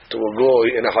to a goy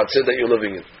in a chatzir that you're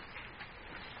living in.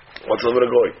 What's living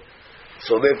a goy?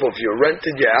 So therefore, if you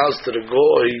rented your house to the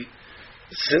goy,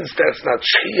 since that's not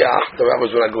shchiach, the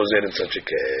rabbis will not go in such a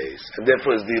case, and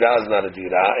therefore his dirah is not a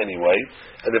dirah anyway,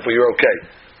 and therefore you're okay.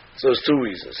 So there's two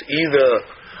reasons: either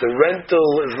the rental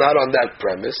is not on that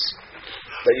premise,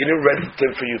 that you didn't rent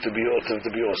it for you to be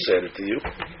osir to you,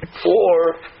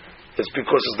 or it's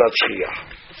because it's not shchiach.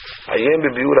 Ayem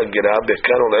bebiur hagera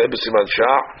bekan oleh b'siman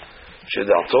shah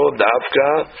sheda'ato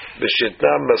da'avka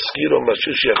b'shetna maskir o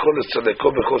mashir sheyachol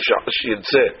letzadeko b'chol shah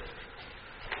sheyirtzeh.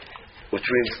 Which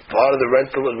means part of the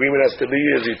rental agreement has to be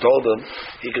is he told him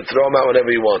he can throw him out whenever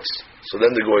he wants. So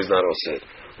then the guy is not osir.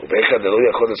 But if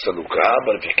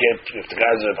you can't, if the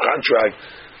guy's in a contract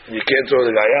and you can't throw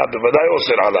the guy out, b'vaday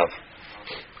osir alav.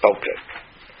 Okay.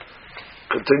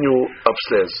 Continue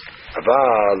upstairs.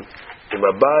 Aval im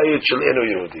habayit shel eno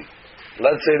Yehudi.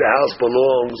 Let's say the house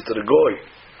belongs to the goy.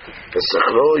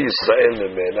 V'sachlo Yisrael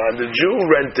mimena, and the Jew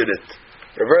rented it.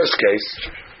 Reverse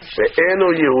case.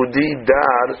 Ve'eno Yehudi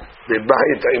dar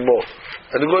bebayit imo,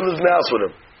 and the goy lives in the house with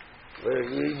him.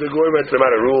 The goy rented him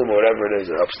out a room or whatever it is,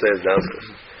 upstairs, downstairs.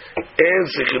 En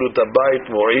sechirut habayit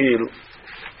mo'il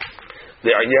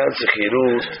le'anyan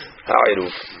sechirut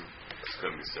ha'iruf. It's going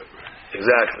to be separate.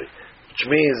 Exactly. Which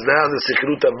means now the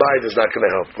sechirut habayit is not going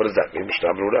to help. What does that mean?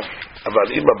 Mishnah Brura. Aval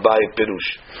im habayit perush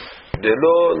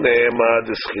delo ne'ema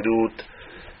de sechirut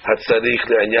hatzarich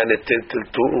le'anyan etel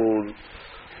tiltul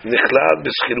Nichlad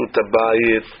b'schirut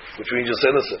habayit, which means you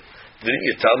say, listen, didn't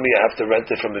you tell me I have to rent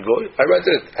it from the goy? I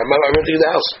rented it. I'm renting the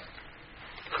house.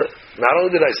 Not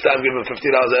only did I stand giving $50,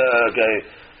 okay,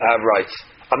 I have rights.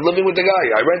 I'm living with the guy.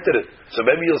 I rented it. So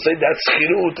maybe you'll say that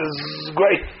schirut is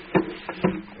great.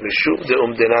 Mishum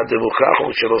de'umdena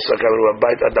devuchach shelo sakal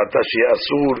habayit adata sheyeh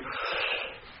asur.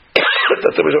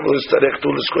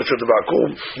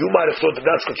 You might have thought that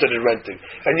that's considered renting,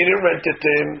 and you didn't rent it to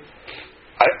him.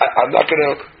 I'm not going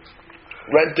to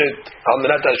rent it on the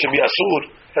net that should be asur,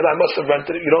 and I must have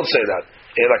rented it. You don't say that.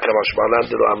 That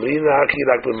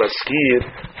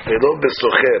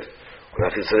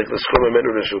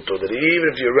even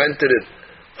if you rented it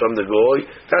from the goy.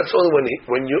 That's only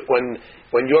when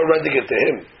you're renting it to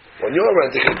him. When you're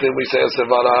renting it to him, we say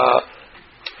sevara.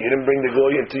 You didn't bring the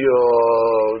goy into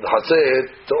your hatzed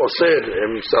to osir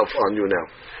himself on you now.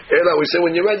 Ela, we say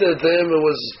when you rented it to him, it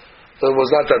was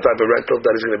not that type of rental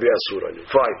that is going to be asur on you.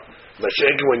 Fine.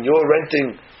 When you're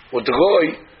renting with the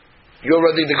goy, you're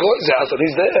renting the goy's house and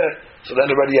he's there. So then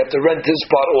already you have to rent his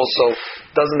part also.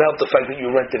 Doesn't help the fact that you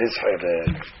rented his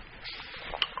cheder.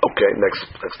 Okay, next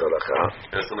halacha.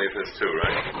 That's only if it's two,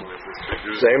 right? Only if it's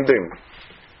two. Same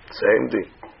thing.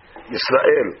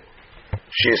 Yisrael,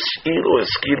 she'eskir or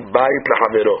eskir bayit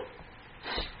lahavero.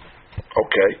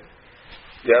 Okay.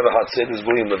 You have a hatzed, his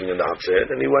goyim living in the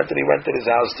hatzed, and he rented his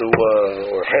house to,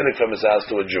 or headed from his house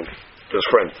to a Jew, to his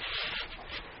friend.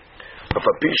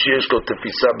 Afapi sheyesh lo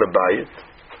tefisa bebayit,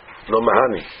 lo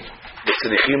mahani.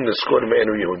 B'tzrichim neskor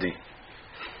me'enu Yehudi.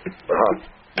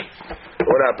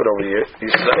 What happened over here?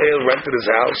 Yisrael rented his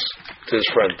house to his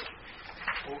friend.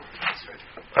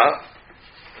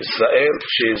 Yisrael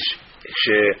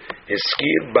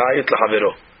she'eskir bayit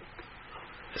lahavero.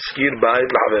 Eskir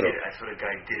bayit lahavero. I thought a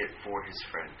guy did it for his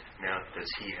friend. Now does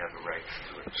he have a right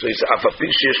to do it? So he said, "Afapi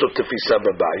sheyesh lo tefisa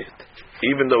bebayit,"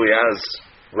 even though he has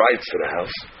rights to the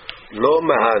house. Lo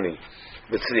mahani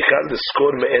b'tzrichim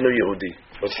neskor me'enu Yehudi.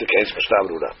 What's the case?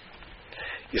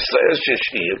 Yisrael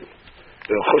she'eshir.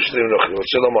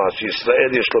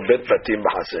 Yisrael yesh lo bet batim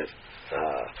b'chaser.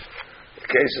 The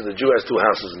case is the Jew has two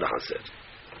houses in the chaser.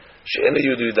 She'ena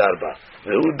Yehudi dar ba.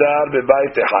 Vehu dar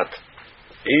bebayit echat.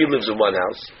 He lives in one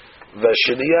house.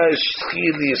 V'sheniya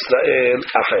eshchir Yisrael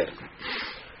acher.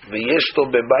 V'yesh lo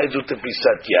bebayit zu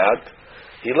tepisat yad.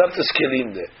 He left his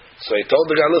kelim there. So he told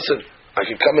the guy, listen, I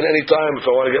can come in any time if I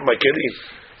want to get my kelim.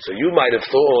 So you might have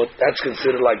thought that's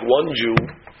considered like one Jew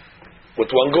with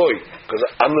one goy, because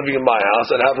I'm living in my house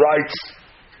and have rights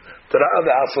to the other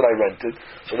house that I rented.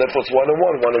 So therefore it's one and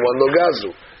one no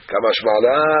gazu. Kamash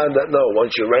malan, that no,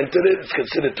 once you rented it, it's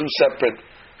considered two separate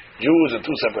Jews and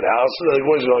two separate houses. The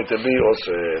goy is going to be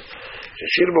also.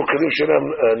 ששיר בוקרים שלהם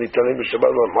ניתנים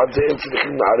בשבת במחד זה הם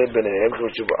צריכים לערב ביניהם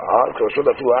כמשהו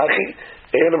אפילו אחי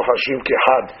אין הם חשובים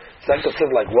כאחד. It's like to say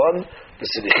like one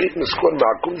בסליחית מסכון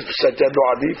מעקום תפסת יד לא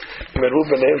עדיף אם ערבו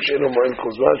ביניהם שאין אומרים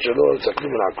כל זמן שלא יסתכלו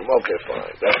מנעקום. Okay,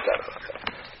 fine. That's that.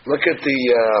 Look at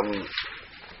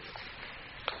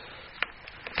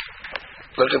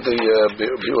the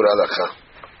biur halakha.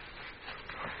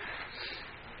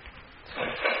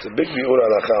 It's a big biur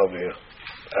halakha over here,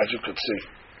 as you could see.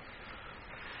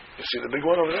 You see the big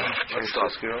one over there?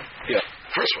 Yeah,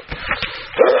 first one.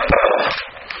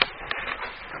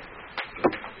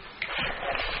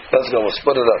 Let's go, we'll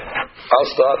split it up.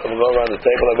 I'll start and we'll go around the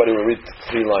table. Everybody will read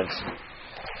 3 lines.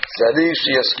 Sadi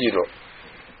shiyaskiro.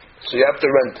 So you have to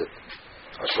rent it.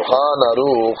 Shulchan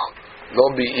Aruch lo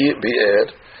bi'er.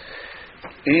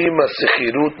 Im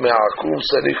ha'sechirut me'akum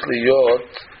tzarich liyot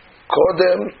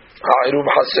kodem ha'irub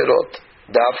haserot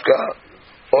davka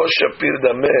o shapir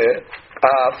dameh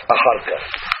af acharka.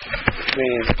 Which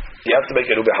means you have to make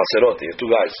Eruvin haserot. You have 2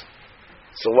 guys.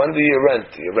 So when do you rent?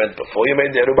 You rent before you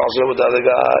made the Eruvin haserot with the other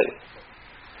guy,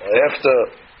 or after.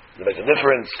 You make a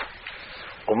difference.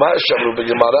 Uma shamru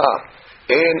beGemara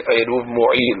en Eruv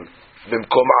mu'il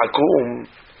b'mkom akum.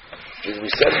 We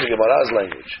said in Gemara's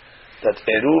language that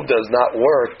Eruv does not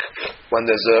work when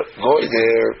there's a goy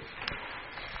there.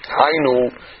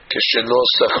 Hainu keshelo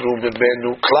sachru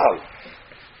b'benu klal.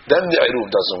 Then the Eruv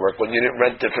doesn't work when you didn't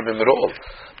rent it from him at all.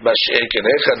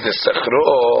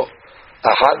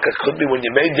 Could be when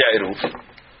you made the Eruv.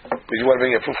 Because you want to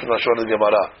bring a proof from the Shor of the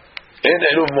Gemara. In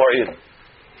Eruv Mu'il.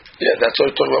 Yeah, that's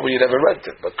what we're talking about when you never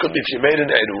rented. But could be if you made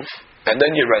an Eruv and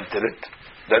then you rented it,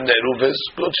 then the Eruv is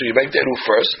good. So you make the Eruv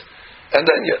first and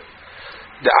then you.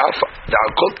 The Al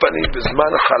Pani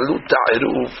Bizman Chalut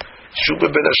Eruv Shube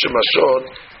Ben Hashemashot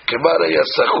Kemara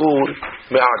Yasachur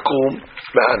Me'akum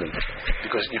Mehani.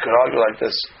 Because you can argue like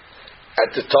this. At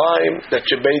the time that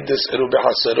you made this Eruv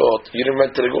Haserot, you didn't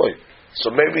rent to the goy. So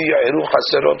maybe your Eruv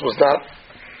Haserot was not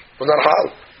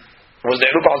hal. Was the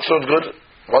Eruv Haserot good?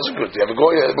 It wasn't good. You have a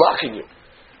goy blocking you.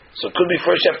 So it could be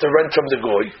first you have to rent from the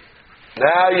goy.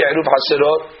 Now your Eruv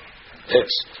Haserot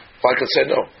hits. Well, I can say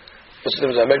no.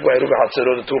 Listen, I make my Eruv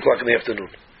Haserot at 2 o'clock in the afternoon.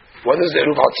 When is the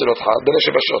Eruv Haserot hal? Ben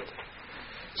Hashemashot.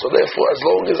 So therefore, as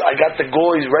long as I got the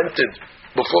goys rented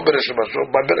before Ben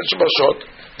Hashemashot, by Ben Hashemashot,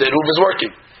 the Eruv is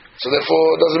working. So therefore,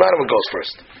 it doesn't matter what goes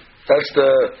first. That's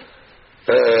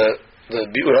the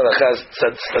biur halakha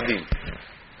said stadim.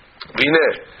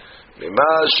 Bineh,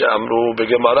 mima she'amru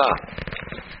beGemara,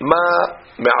 ma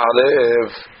me'arev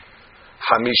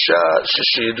hamisha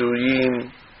sheshiduyim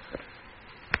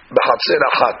b'chatzer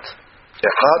achat,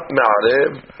 echat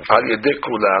me'arev al yedei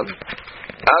kulam,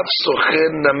 אף סוחר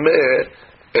נמה,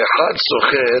 אחד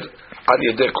סוחר על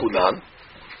ידי כולן,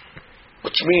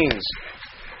 which means,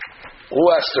 who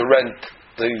has to rent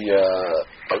the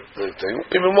thing?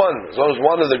 Even one, as long as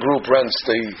one of the group rents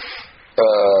the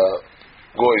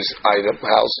goy's item,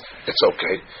 house, it's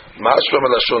okay. משמע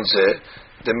מלשון זה,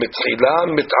 דמתחילה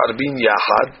מתערבין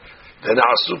יחד,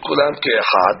 ונעשו כולם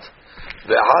כאחד,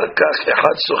 ואחר כך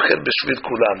אחד סוחר בשביל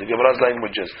כולם. The Gemara's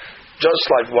languages. Just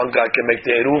like one guy can make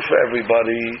the eruv for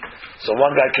everybody, so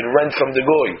one guy can rent from the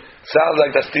goy. Sounds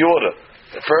like that's the order.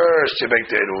 First you make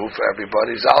the eruv for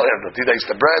everybody. He takes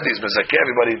the bread, he's mezakeh,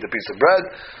 everybody eats a piece of bread,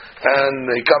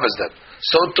 and he covers them.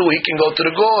 So too he can go to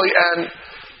the goy and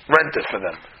rent it for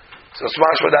them. So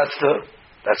smashma, that's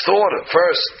the order.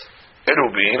 First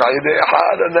Eruvin al yedei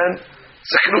ahad, and then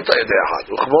sechlut al yedei ahad.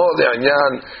 Uchmo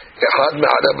le'anyan אחד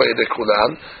מערב על ידי כולם,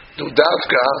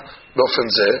 דווקא באופן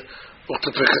זה,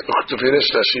 וכתפירש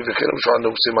להשיב, וכן המשוענו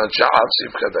סימן שעב,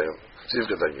 סעיף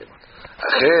כדגים.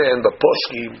 אכן,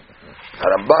 בפוסקים,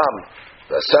 הרמב"ם,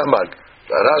 והסמ"ג,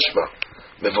 והרשב"א,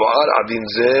 מבואר עדין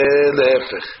זה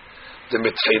להפך. זה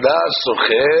מתחילה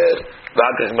סוחר,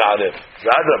 ואחר כך מערב. זה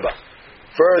אדרבה.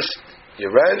 First, you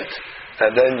rent,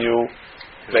 and then you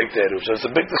make the eruv. So there's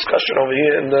a big discussion over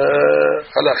here in the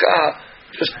halakha,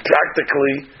 just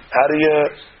practically, how do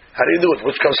you do it?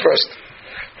 Which comes first?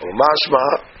 Umashma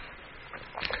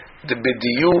the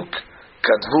bidiyuk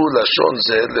kadvu lashon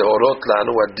ze lehorot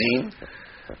lanu adin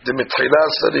the mitchila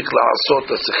tzarich la'asot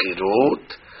ha'sechirut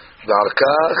ve'al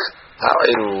kach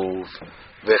ha'eruv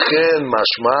vechen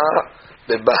mashma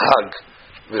bebahag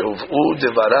ve'huv'u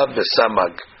devarav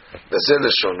besamag veze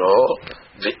leshono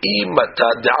ve'im mata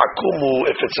de'akumu,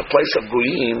 if it's a place of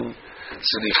goyim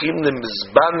tzrichim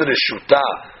lemizban reshuta,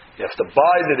 you have to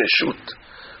buy the reshut.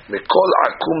 Mikol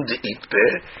akum deitpe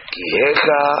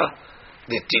kihecha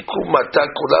detikum mata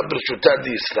kula b'reshuta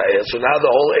di Israel. So now the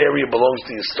whole area belongs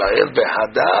to Israel.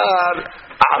 Behadar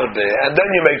arbe, and then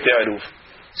you make the eruv.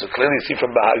 So clearly you see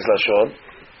from Bahag's lashon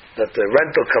that the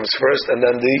rental comes first, and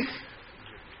then the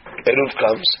eruv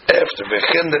comes after.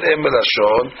 Vechen de'em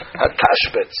lashon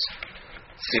hatashbetz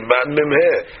siman memhe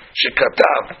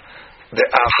shekatav. The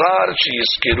achar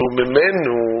sheyiskiru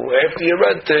mimenu, after you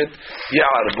rent it,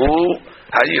 ya'arbu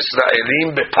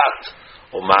ha'yisraelim bepat,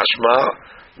 umashma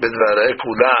bedvarei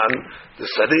kulan, the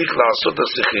tzarich la'asot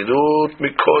ha'sechirut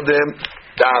mikodem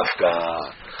dafka.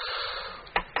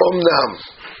 Omnam,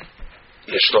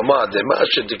 יש לומר, דמה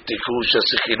שדקדקו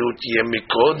שהסechirut יהיה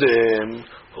מקודם,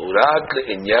 הוא רק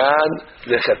לעניין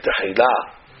לכתחילה.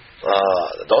 I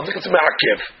don't think it's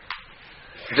מעכב.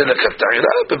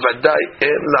 לכתחילה בוודאי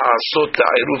אין לעשות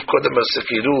העירוב קודם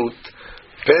הסכירות,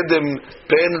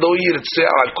 פן לא ירצה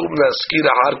עקום להזכיר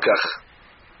אחר כך,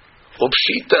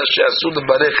 ופשיטה שעשו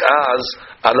לברך אז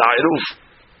על העירוב,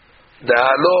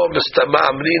 דהלא בסתמה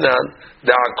אמרינן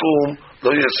דעקום לא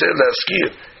ירצה להזכיר,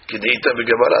 כי דהית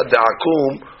בגמרא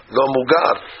דעקום לא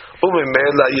מוגר,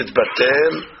 וממילא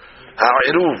יתבטל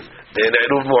העירוב, דהן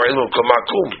העירוב מועיל במקום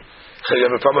עקום. חייב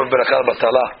בפעם ברכה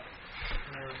בטלה.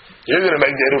 You're going to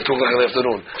make the eruv 2 o'clock in the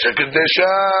afternoon.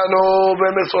 Shekideshanu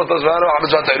b'mitzvot azvanu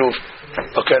ha'mitzvot eruv.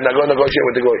 Okay, now go negotiate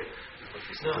with the goy.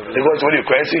 The goy, what are you,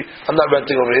 crazy? I'm not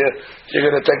renting over here. You're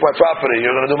going to take my property.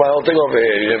 You're going to do my whole thing over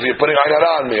here. You're putting ayn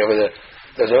hara on me over there.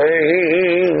 That's why.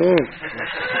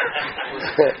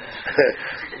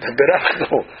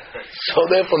 So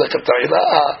therefore, the ketayla,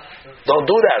 don't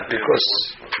do that, because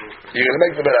you're going to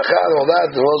make the beracha and all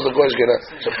that. The goy is going to.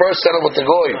 So first settle with the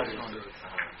goy.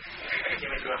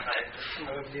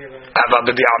 אבל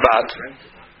בדיעבד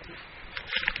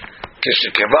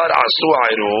כשכבר עשו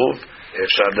העירוב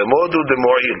אפשר למוד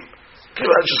ודמועיל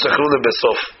כיוון ששכרו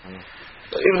לבסוף.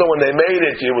 Even though when they made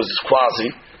it it was quasi,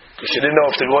 because you didn't know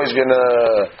if the guy is going to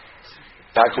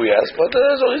acquiesce, but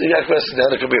as long as he acquiesces then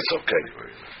it could be it's okay.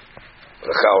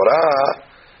 לכאורה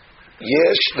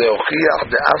יש להוכיח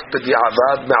דאף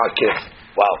בדיעבד מעכב.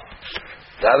 Wow,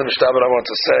 the other Mishtaber I want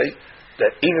to say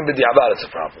that even b'di'avad it's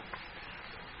a problem.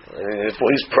 If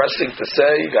he's pressing to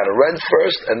say you got to rent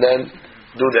first and then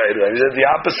do the eruv, is it the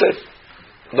opposite?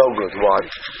 No good. Why?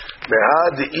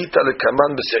 Mehad di'ita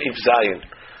lekaman b'se'if zayin.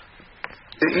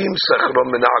 Im sechro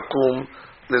min akum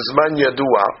lezman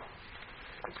yadua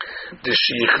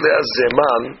d'sheyichle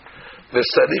zeman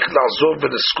v'sarich la'zor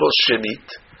v'leskos shenit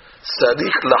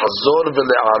sarich la'zor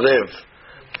v'le'arev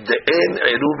de'en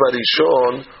eruv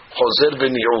harishon chozer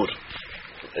v'ni'ur.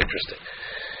 Interesting.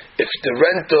 If the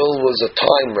rental was a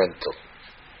time rental,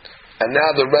 and now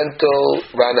the rental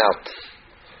ran out,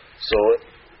 so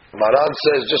Maran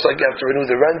says just like you have to renew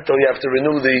the rental, you have to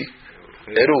renew the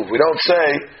eruv. We don't say,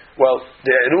 well,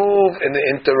 the eruv in the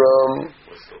interim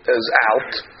is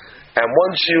out, and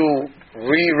once you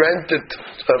re-rent it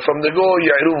from the goy,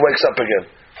 your Eruv wakes up again.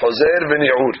 Chozer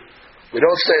v'ni'ur. We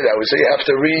don't say that. We say you have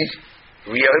to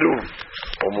re-Eruv.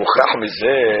 Umuchach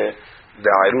mizeh,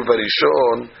 the Eruv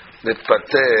harishon,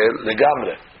 nitpatel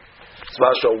legamre.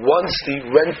 So once the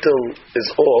rental is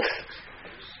off,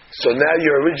 so now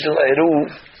your original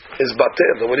Eruv is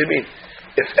batel. What do you mean?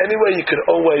 If anyway you could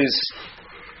always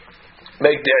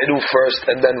make the Eruv first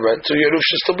and then rent, so your Eruv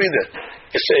should still be there.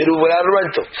 It's an Eruv without a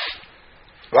rental.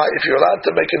 Right? If you're allowed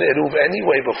to make an Eruv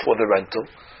anyway before the rental,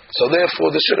 so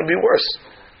therefore this shouldn't be worse.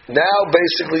 Now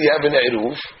basically you have an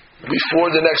Eruv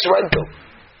before the next rental.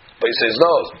 But he says,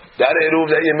 no, that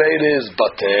Eruv that you made is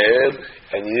batel,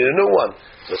 and you need a new one.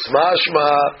 So it's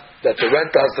mashma that the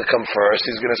rent has to come first,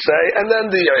 he's going to say, and then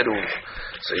the Eruv.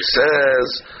 So he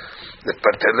says, now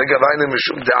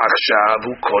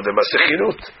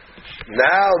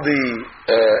the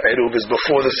Eruv is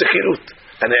before the Sechirut.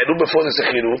 And the Eruv before the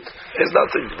Sechirut is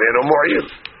nothing. Ve'eno mu'il.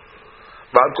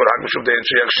 Because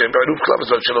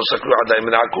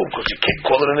you can't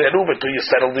call it an Eruv until you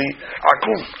settle the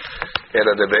Akum.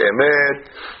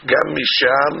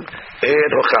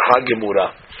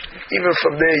 Even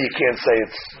from there you can't say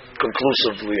it's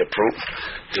conclusively approved.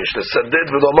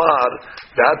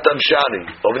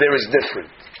 Over there is different.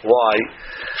 Why?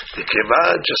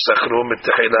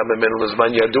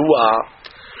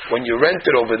 When you rent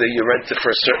it over there, you rent it for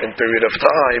a certain period of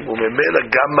time.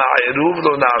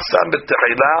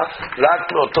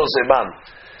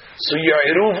 So your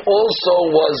Eruv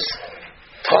also was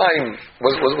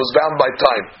bound by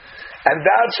time. And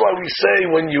that's why we say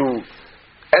when you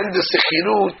end the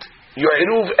Sechirut, your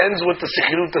Eruv ends with the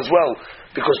Sechirut as well.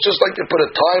 Because just like you put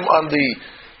a time on the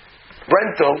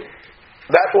rental,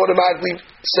 that automatically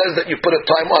says that you put a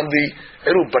time on the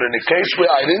Eruv. But in the case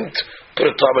where I didn't put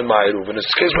a time in my Eruv, in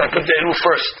this case where I put the Eruv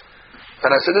first,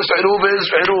 and I said this Eruv is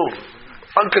Eruv,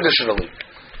 unconditionally,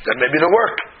 then maybe it'll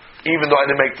work, even though I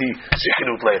didn't make the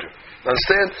Sechirut later.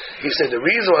 Understand? He said the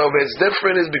reason why it's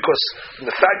different is because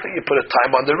the fact that you put a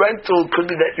time on the rental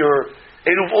could be that your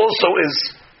Eruv also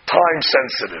is time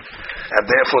sensitive, and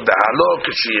therefore the halok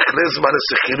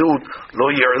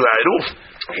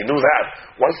he knew that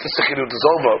once the Sechirut is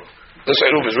over, this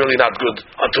Eruv is really not good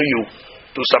until you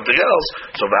do something else.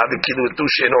 So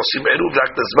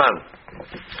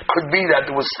could be that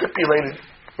it was stipulated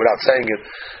without saying it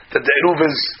that the Eruv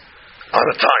is on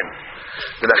a time.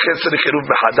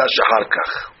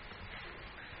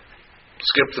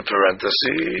 Skip the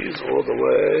parentheses all the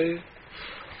way.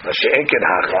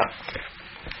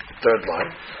 Third line.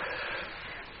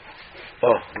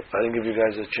 Oh, I didn't give you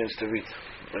guys a chance to read.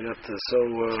 I got so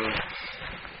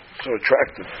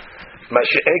attractive.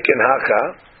 Mashi'eken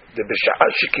haka, the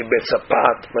b'sha'ashiki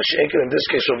betzapat. Mashi'eken in this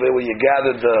case over there where you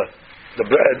gather the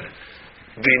bread.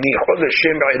 V'nichol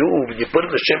l'shem eruv. You put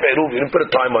it l'shem eruv. You didn't put a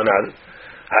time on that.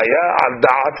 Haya al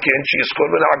da'at ken she'yiskol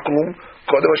ben akum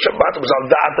kodem Shabbat. It was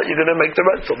al da'at that you're going to make the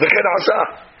rental. V'chen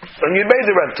asa. And you made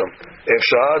the rental.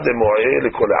 Efshar de mo'eh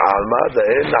l'kol alma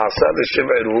da'en na'asa l'shem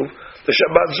eruv. The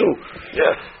Shabbat zu.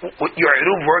 Yeah. Your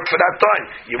Eruv worked for that time.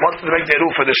 You wanted to make the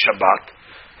Eruv for the Shabbat,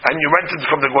 and you rented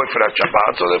from the goy for that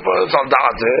Shabbat, so therefore it's all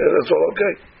that's all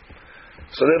okay.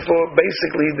 So therefore,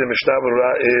 basically, the Mishnah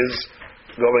Berurah is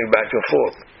going back and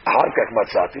forth. Harkak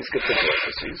matzati, skip the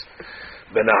parentheses.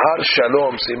 Benahar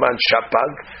shalom siman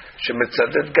shapag,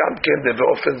 shemetzadet gam ken de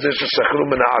ve'ofen ze sheshachru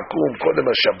min ha'akum kodem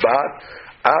ha'Shabbat,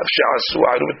 av she'asu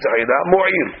Eruv t'chila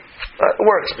mu'il. It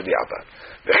works for the Abad.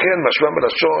 וכן משמע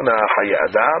מלשון חיי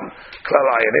אדם, כלל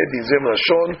עייני דיזי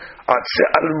מלשון עצי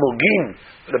אלמוגים,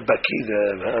 לבקי,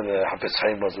 חפש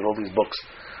חיים בזה, all these books,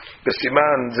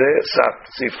 בסימן זה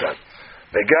סעיף כאן.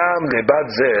 וגם לבד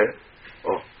זה,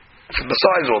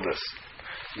 besides all this,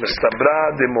 מסתברה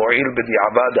דמועיל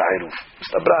בדיעבד העירוב.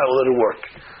 מסתברה, a little work.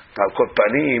 על כל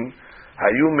פנים,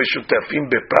 היו משותפים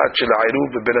בפרט של העירוב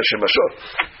ובין השמשות.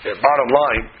 Bottom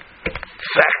line,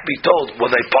 fact be told,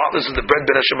 were they partners in the bread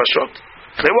בין השמשות?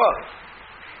 They were.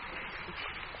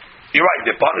 You're right,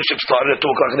 the partnership started at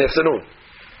 2 o'clock in the afternoon.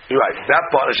 You're right, that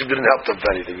partnership didn't help them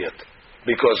for anything yet,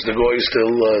 because the goy is still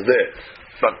there.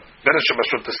 But Ben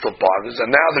Shemashut is still partners,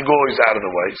 and now the goy is out of the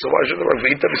way, so why should they work?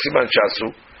 V'ita b'siman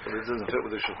shasu. But it doesn't fit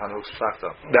with the Shulchan Aruch's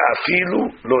factor.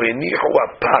 Da'afilu lo enichu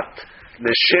apat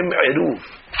l'shem eruv.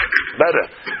 Better,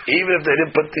 even if they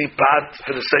didn't put the pat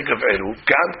for the sake of eruv,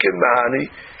 gam ken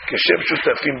mahani keshem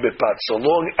shutafim bepat, so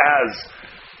long as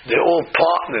they're all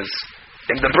partners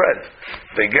in the bread.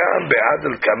 וגם בעד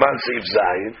الكمال סעיף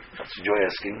זין, that's what you're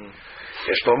asking,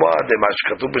 יש לומר, מה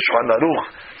שכתוב בשולחן ערוך,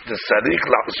 the Sadik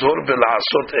Lachzor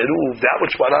V'La'asot Eruv, that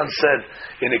which Baran said,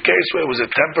 in a case where it was a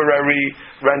temporary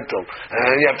rental,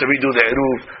 and you have to redo the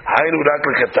Eruv, Haynu Rak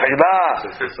L'Katayla,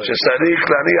 Shesadik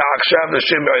L'Aniach Akshav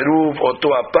L'Shem Eruv, Oto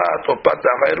Apat, או פת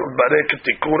האחר ולברק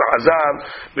תיקון עזב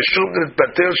ושוב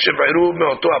נתפטר שב עירוב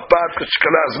מאותו הפת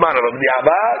כשקלה הזמן, אבל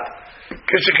בדיעבד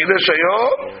כשקידש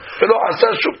היום ולא עשה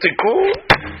שוב תיקון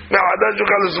מהעדן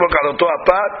שיוכל לסמוך על אותו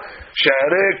הפת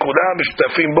שהרי כולם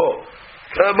משותפים בו.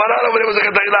 Banana over there was a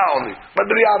Kataila only. But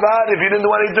b'di'avad, if you didn't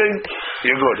do anything,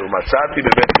 you're good. ומצאתי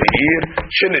בבית מאיר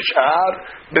שנשאר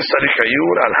בסריך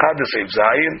עיור על had the same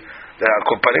zayin,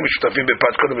 הקומפנים משותפים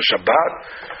בפת קודם בשבת.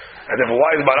 And if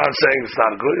why is Baran saying it's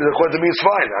not good? According to me, it's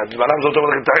fine. And Baran's not over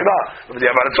the Kataila. But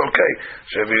b'di'avad, it's okay.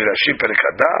 So if you Rashi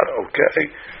Perikadar, okay.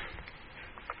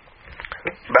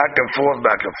 Back and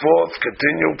forth,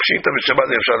 continue. Pshita v'shabbat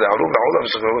yefshar le'aruv, la'olam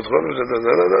v'sakharot,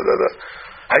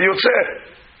 hayotze.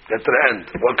 Get to the end.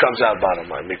 What comes out bottom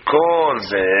line? Mikol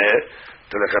zeh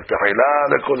telekatahila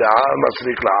lekol le'al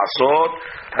masrik la'asot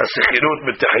hasichirut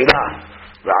b'tehila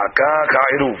v'akak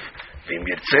ha'iruf v'im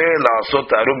yirtze la'asot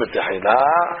ha'iruf b'tehila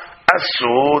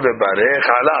asur lebarech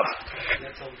alav.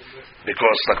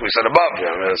 Because like we said above,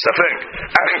 safek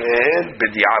achen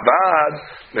b'di'abad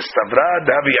mistavrad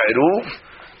havi ha'iruf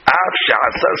אף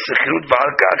שעשה סחירות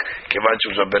ועל כך, כיוון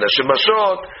שהוא בין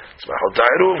השמשות, צמחות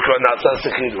העירוב, כבר נעשה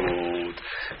סחירות.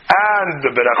 And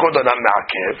בברכות אדם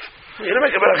מעכב, הנה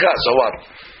מקברכה, so what?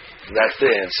 That's the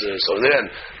answer. So then,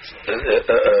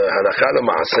 הלכה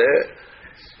למעשה,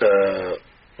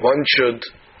 one should...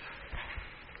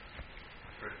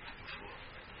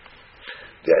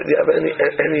 Do you have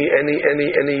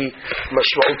any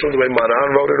משמעות from the way Maran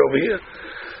wrote it over here?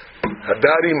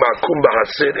 הדרי מעקום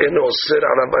בחצר אינו אוסר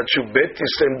עליו עד שהוא בית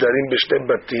יסיים דרים בשני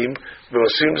בתים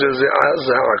ועושים זה אז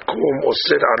העקום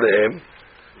אוסר עליהם.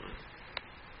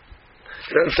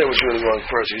 You don't say what's really wrong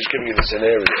first. He's just giving you the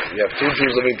scenario. You have two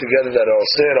Jews living together that are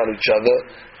osir on each other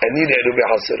and need to be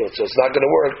haserot, so it's not going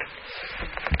to work.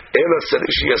 אלא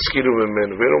צריך שיזכירו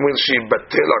ממנו. ולא אומרים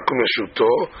שיבטל עקום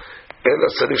ישותו, אלא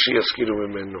צריך שיזכירו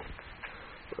ממנו.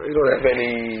 You don't have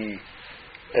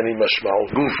any משמעות.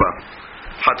 גופה.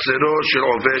 חצרו של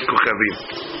עובד כוכבים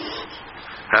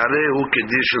הרי הוא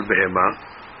כדין של בהמה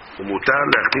ומותר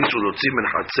להכניס ולהוציא מן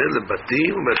חצר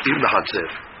לבתים ובתים לחצר.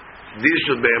 דין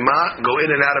של בהמה, go in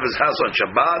and out of his house on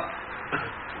Shabbat,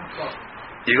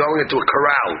 you're going into a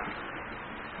corral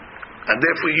and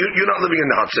therefore you're not living in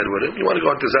the חצר with him. You want to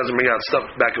go into his house and bring out stuff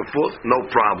back and forth, no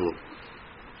problem.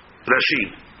 Rashi,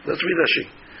 let's read Rashi.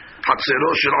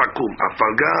 חצרו של עקום אף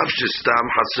על גב שסתם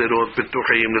חצרות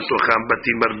פתוחים לתוכם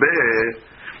בתים הרבה,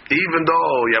 even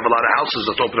though you have a lot of houses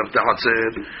that open up the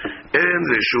חצר, אין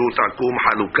רשות עקום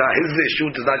חלוקה, his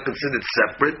רשות is not considered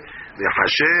separate,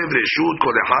 לחשב רשות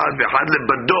כל אחד ואחד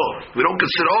לבדו. We don't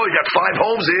consider, you got 5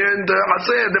 homes here in the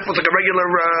חצר, therefore it's like a regular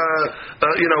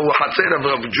חצר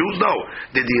of Jews. No,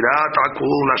 לדירת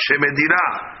עקום לשם דירה.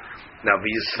 Now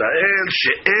בישראל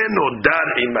שאין נודר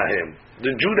עמהם,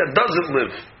 the Jew that doesn't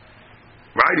live,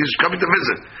 right, he's coming to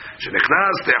visit,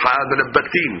 שנכנס לאחד מן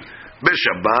הבתים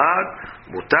בשבת,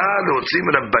 מותר להוציא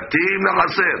מן הבתים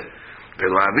לחצר,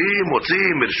 ורבים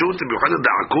מוצאים מרשות מיוחדת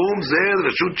לעקום, זה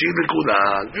רשות שהיא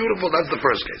לכולן. Beautiful, that's the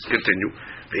first case. Continue.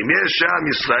 ואם יש שם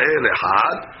ישראל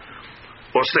אחד,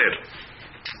 אוסר.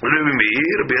 רבי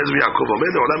מאיר, בעזר יעקב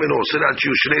אומר, לעולם אינו אוסר עד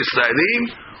שיהיו שני ישראלים,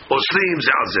 אוסרים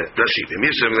זה על זה. רש"י, ואם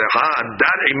יש שם אחד,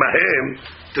 דר עמהם,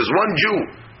 there's one Jew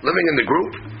living in the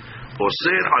group,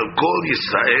 אוסר על כל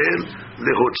ישראל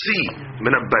להוציא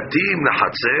מן הבתים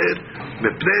לחצר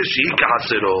מפני שהיא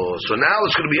כחצרו. So now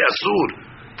it's going to be asur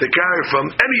to carry from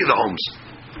any of the homes.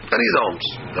 Any of the homes.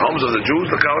 The homes of the Jews,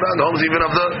 the Kauran, the homes even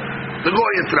of the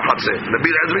Goy into the Chatzeh. Nabi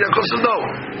Ezra Yaakov says, no,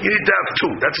 you need to have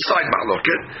 2. That's a side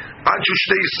mahloket. עד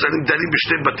ששני ישראלים דנים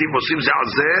בשני בתים עושים זה על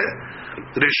זה,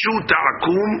 רשות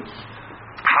העקום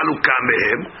חלוקה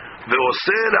מהם,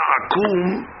 ואוסר העקום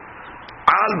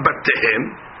על בתיהם,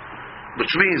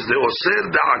 which means the osir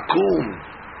the akum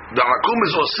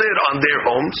is osir on their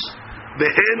homes,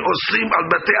 vehen osrim al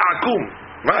batei akum,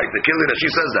 right? The Kili Rashi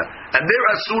says that, and they're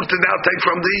asur to now take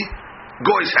from the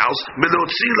goy's house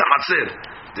melotzi lahatzer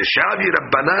the shavi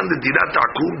rabbanan the dirat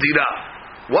akum dira.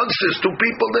 Once there's 2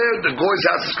 people there, the goy's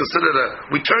house is considered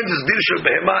we turned this dir shel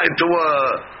behema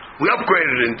we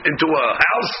upgraded it into a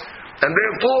house, and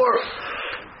therefore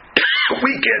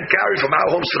we can't carry from our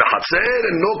homes to the Hatzer,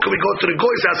 and nor can we go to the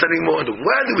Goy's house anymore.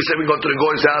 When do we say we go to the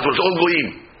Goy's house? Well, it's all Goyim.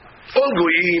 All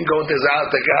Goyim go to his house,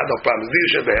 take out, no problem.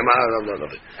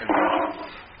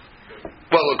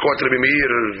 Well, according to the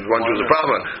Meir, one Jew is a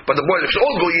problem. But the point is,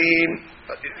 all Goyim,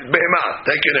 Behemah,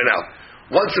 take in and out.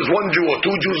 Once there's 1 Jew or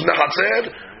 2 Jews in the Hatzer,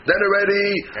 then already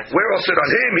we're osir on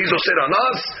him, he's osir on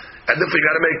us, and then we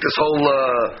got to make this whole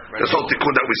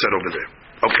tikkun that we said over there.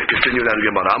 Okay, continue now.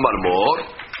 Gemara. Amar mor.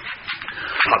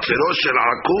 Hatzero shel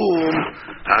akum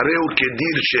hareu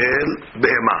kedir shel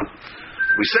behema.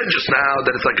 We said just now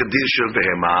that it's like a dir shel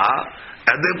behema,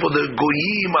 and therefore the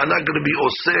goyim are not going to be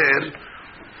osir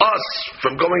us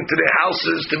from going to their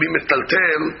houses to be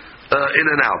metaltel in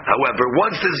and out. However,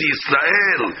 once there's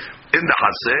Yisrael in the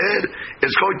Hasid,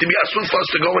 it's going to be asur for us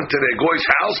to go into their goy's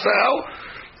house now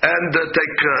and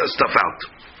take stuff out.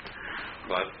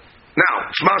 But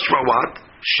now, Shmashma what?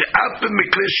 She'ap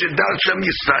mikre shedar shem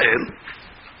Yisrael.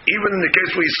 Even in the case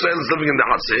where Yisrael is living in the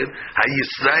Hasid,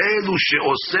 ha-Yisrael hu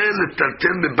she'oseh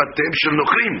letaltel bebatem shel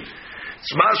nochrim.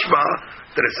 Shmashma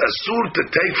that it's asur to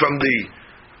take from the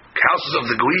houses of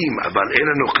the Goyim, because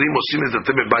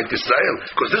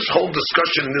this whole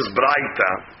discussion in this Braita,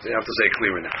 you have to say it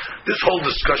clearer now. This whole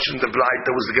discussion in the Braita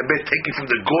was the Gebet taking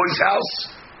from the Goy's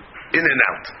house in and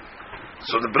out.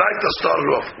 So the Braita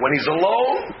started off, when he's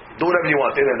alone, do whatever you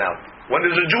want, in and out. When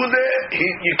there's a Jew there,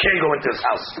 you can't go into his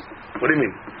house. What do you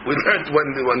mean? We learned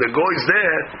when the Goy's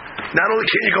there, not only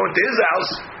can you go into his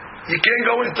house, you can't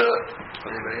go into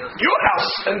your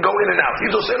house and go in and out.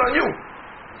 He's also on you.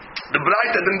 The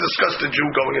Braita didn't discuss the Jew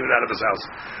going in and out of his house.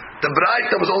 The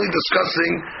Braita was only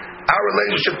discussing our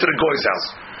relationship to the Goy's house.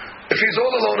 If he's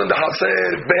all alone in the house,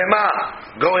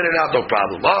 Behema, go in and out, no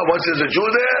problem. Oh, once there's a Jew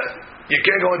there, you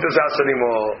can't go into his house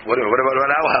anymore. What about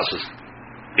our houses?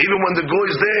 Even when the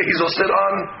Goy's there, he's all sit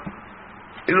on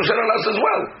us as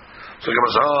well. So he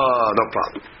goes, no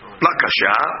problem.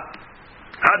 Lakasha,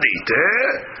 hadite,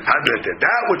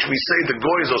 that which we say the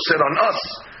Goy's all sit on us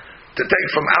to take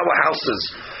from our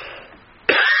houses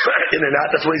in and out,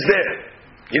 that's why he's there.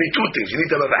 You need two things. You need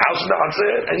to have a house in the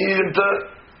Hatzir, and you need him to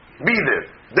be there.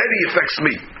 Then he affects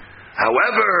me.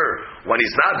 However, when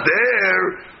he's not there,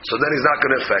 so then he's not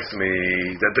going to affect me.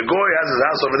 That the Goy has his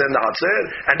house over there in the Hatzir,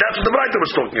 and that's what the Braita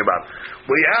was talking about.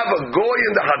 When you have a Goy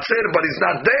in the Hatzir, but he's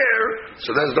not there,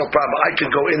 so there's no problem. I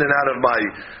can go in and out of my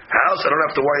house. I don't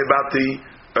have to worry about the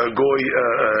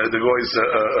Goy's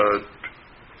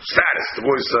status, the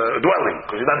Goy's dwelling,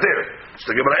 because he's not there.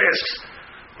 So the Gemara asks,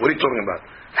 what are you talking about?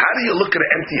 How do you look at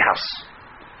an empty house?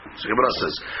 So the Gemara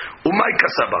says, Umay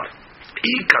kasaba.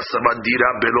 I kasaba dira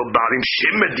belo barim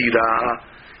shemedira.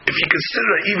 If you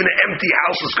consider even an empty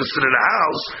house is considered a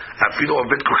house, afilu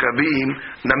ovet kochavim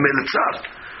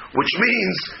namelitzar. Which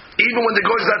means, even when the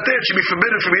Goy is not there, it should be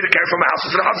forbidden for me to carry from a house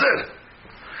to the Hazir.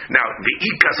 Now, the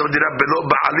I kasaba dira belo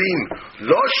baalim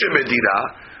lo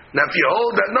shemedira. Now, if you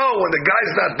hold that, no, when the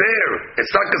guy's not there,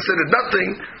 it's not considered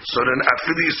nothing, so then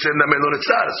afilu yisrael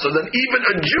namelonitzar. So then even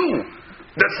a Jew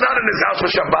that's not in his house for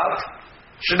Shabbat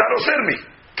should not osir me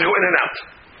to go in and out.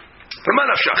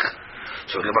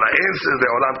 So the Gemara answers the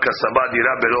olam kasaba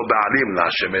dira belo ba'alim la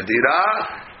shemedira.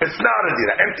 It's not a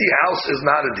dira. Empty house is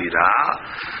not a dira.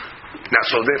 Now,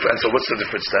 so what's the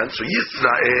difference then? So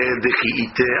Yisrael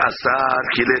dechiite asar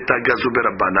kileta gazu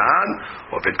berabanan,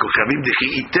 or vet kochavim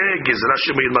dechiite gezra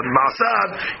shemeilmad ma'asar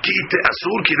kiite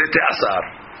asur kilete asar.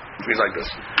 It means like this.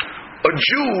 A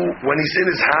Jew, when he's in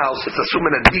his house, it's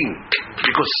assumed a din,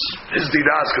 because his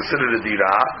dira is considered a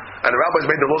dira, and the rabbis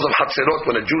made the laws of Hatzerot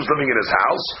when a Jew is living in his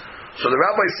house. So the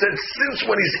rabbi said, since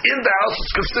when he's in the house,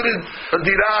 it's considered a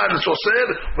dira and it's osir,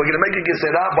 we're going to make a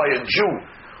gezerah by a Jew.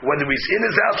 Whether he's in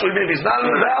his house or even if he's not in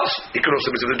his house, he could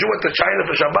also be. If the Jew went to China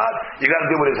for Shabbat, you got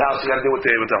to deal with his house, you got to deal with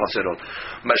the Hatzerot.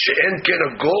 Mashe'en ken a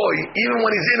goy, even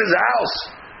when he's in his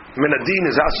house, Menadin,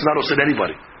 his house is not osir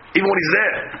anybody. Even when he's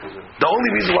there. The only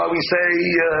reason why we say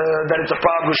that it's a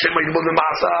problem with Shema Yibul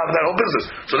Ma'asav, that whole business.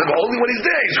 So then only when he's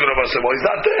there, he's going to osir. Well, he's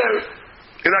not there,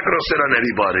 he's not going to osir on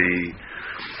anybody.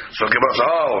 So Gemara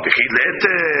says,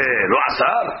 B'chilete, lo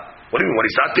asar. What do you mean? When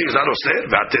he's not there, he's not osir.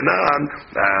 V'atenan,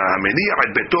 המניח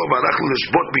את ביתו והלך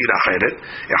לשבות בעיר אחרת,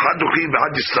 אחד דוכי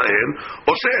ואחד ישראל,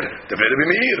 osir. תביא רבי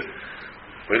מאיר.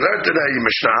 We learned today in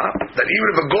Mishnah that even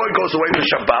if a goy goes away for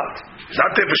Shabbat, he's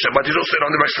not there for Shabbat, he's osir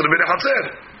on the rest of the Bnei Hatzir.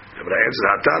 But I answer,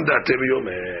 Hatan da'ateh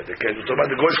b'yomeh. The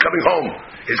goy is coming home.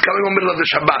 He's coming home middle of the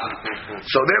Shabbat.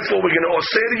 So therefore, we're going to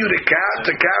osir you to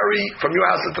carry from your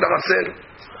house into the Hatzir.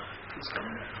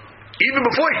 Even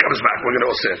before he comes back, we're going to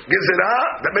osir.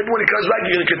 Gezerah, that maybe when he comes back,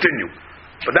 you're going to continue.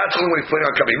 But that's only when he's planning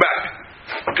on coming back.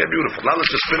 Okay, beautiful. Now let's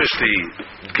just finish the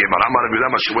Gemara. Amar Rabbi Yudam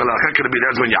Hashem Elachek Rabbi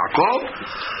Eliezer ben Yaakov.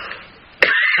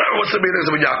 What's the Rabbi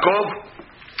Eliezer ben Yaakov?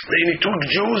 You need two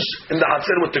Jews in the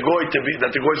Hatzir with the goy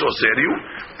that the goy is osir you.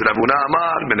 The Rabbi Huna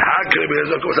Amar Menhag Rabbi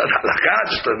Eliezer goes at Halakha,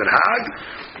 just the Menhag.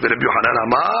 The Rabbi Yohanan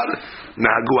Amar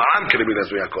Nahagu Am Rabbi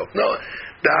Eliezer ben Yaakov. No,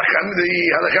 the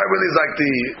Halakha really is like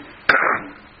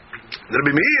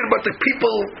Rabbi Meir, but the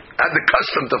people had the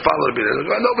custom to follow Rabbi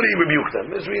Meir. Nobody rebuked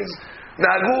them. This means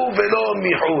Nagu velo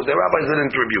mihu. The rabbis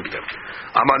didn't rebuke them.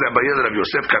 Amar Rabbi Rabbi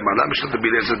Yosef Kamala Mishnah Rabbi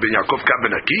Eliezer ben Yaakov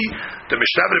Kabenaki. The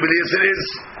Mishnah Rabbi Eliezer is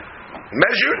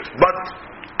measured but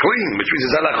clean, which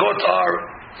means his halachot are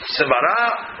sevara.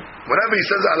 Whenever he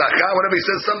says halakha, whenever he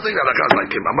says something, halakha is like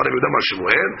him. Amar Rabbi Yudam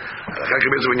Shmuel. Halakha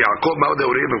Rabbi ben Yaakov Ma'od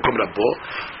Eurei B'Kom Rabbo.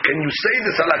 Can you say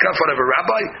this halakha for every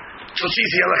rabbi? So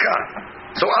easy halakha.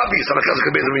 So obvious halakha is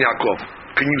Rabbi ben Yaakov.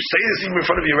 Can you say this even in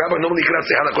front of your rabbi? Normally you cannot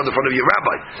say halakha in front of your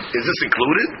rabbi. Is this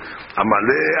included?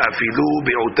 Amale afilu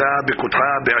bi'uta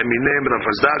bi'kutha bi'amine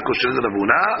b'nafazda kosher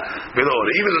l'avuna v'lor.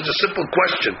 Even such a simple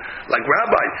question like,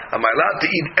 Rabbi, am I allowed to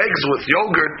eat eggs with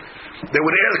yogurt? They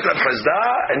would ask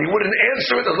Rafazda, and he wouldn't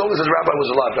answer it as long as his rabbi was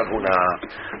alive. Rafuna.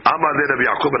 Amale Rabbi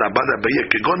Yaakov ben Abba Rabbeya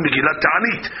kegon Megillat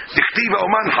Ta'anit dichtiva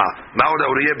umanha ma'od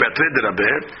auriyeh be'atred Rabbe.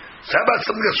 So how about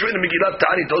something that's written in Megillat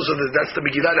Ta'anit? Also, that's the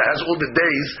Megillah that has all the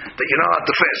days that you're not allowed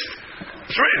to fast.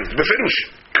 It's written, befirush.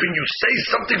 Can you say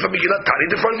something from Megillat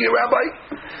Ta'anit in front of your rabbi?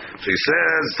 So he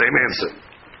says, same answer.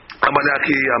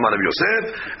 Amalaki Amar Rabbi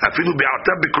Yosef, afilu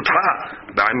bi'atab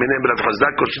bikutha, ba'aminem b'lafchazda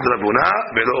koshid ravuna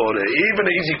ve'lo. Even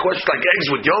an easy question like eggs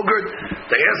with yogurt,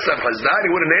 they ask Rafchazda, he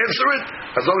wouldn't answer it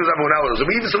as long as ravuna was. I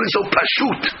mean, even something so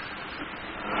pashut,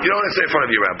 you don't want to say in front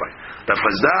of your rabbi.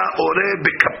 Rafchazda ore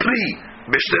b'kapri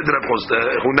b'shned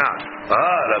Rafhuna.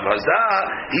 Rafchazda,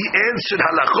 he answered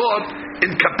halachot in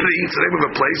Kapri, it's the name of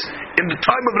a place, in the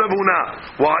time of Ravuna.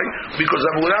 Why? Because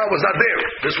Ravuna was not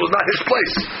there. This was not his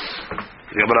place.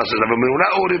 The Gemara says, there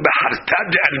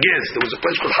was a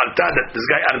place called Hartad that this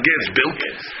guy Argez built.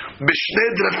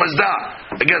 B'shned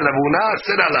Rafchazda. Again, Ravuna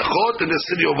said halachot in the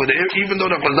city over there, even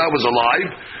though Rafchazda was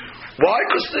alive. Why?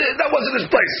 Because that wasn't his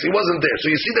place. He wasn't there.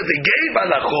 So you see that they gave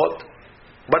halachot,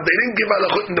 but they didn't give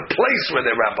halachot in the place where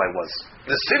their rabbi was,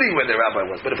 the city where their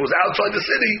rabbi was. But if it was outside the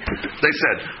city, they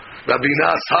said,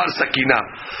 Rabina Sar Sakina.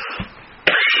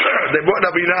 They brought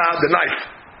Rabina the knife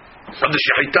of the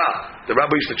shechita. The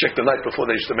rabbi used to check the knife before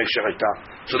they used to make shechita.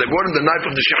 So they brought him the knife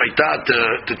of the shechita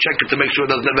to check it to make sure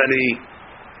it doesn't have any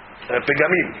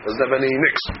pegamim, doesn't have any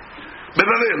nicks.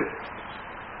 Bevavil.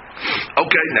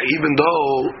 Okay, now even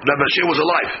though Rabbi Sheh was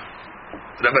alive,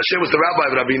 Rabbi Sheh was the rabbi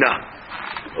of Rabina.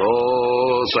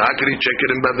 Oh, so how can he check it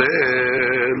in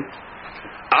Babel?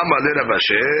 Amar le Rabbi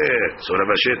Sheh. So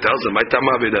Rabbi Sheh tells him, what are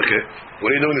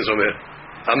you doing this over here?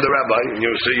 I'm the rabbi, and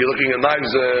you're looking at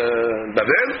knives in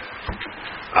Babel?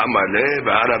 Amar le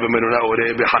Ba'ara b'menuna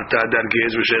ore b'harta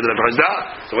dargez v'shed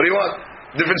Rafchazda. So what do you want?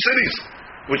 Different cities.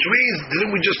 Which means, didn't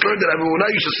we just learn that Abu Huna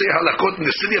used to say halakot in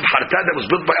the city of Hartad that was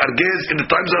built by Argez in the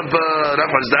times of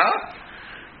Rafchazda?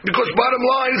 Because bottom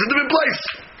line, it's a different place.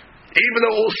 Even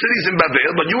though all cities in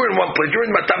Babel, but you were in one place, you're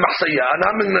in Matam Mahsaya, and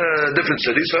I'm in a different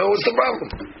city, so what's the problem?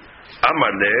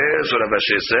 Amar le, so Rabbi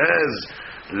Sheh says,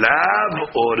 Lav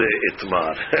ore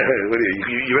itmar.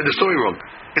 You read the story wrong.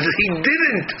 It says he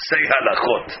didn't say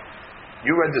halachot.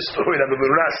 You read the story that Abu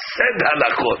Huna said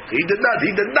halachot. He did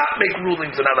not make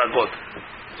rulings in halachot.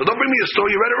 So don't bring me a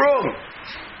story, you read it wrong.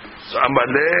 So Amar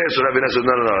le, so Rabbi Huna says,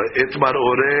 no. Itmar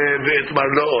ore, ve'itmar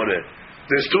lo ore.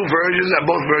 There's two versions, and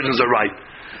both versions are right.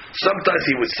 Sometimes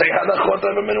he would say halachot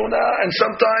Rabbi Menuna, and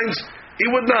sometimes he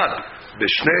would not.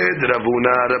 B'shned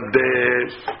Ravuna Rabbe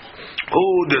Hu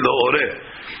de lo ore,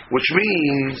 which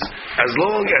means as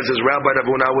long as his rabbi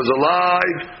Ravuna was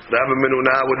alive, Rabbi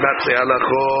Menuna would not say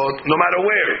halachot, no matter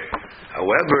where.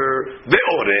 However, the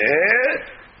ore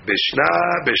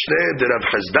b'shned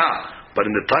Rafchazda. But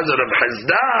in the times of Rav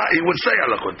Chazda, he would say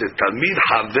halachot. Talmid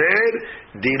haver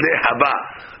dile haba.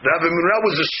 Rabbi Menuna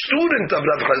was a student of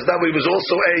Rav Chazda, but he was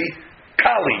also a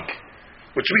colleague,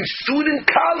 which means student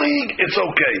colleague. It's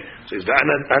okay. So he's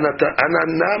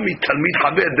ananami talmid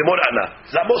haver demor ana.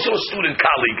 I'm also a student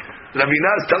colleague.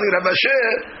 Ravina is telling Rav Asher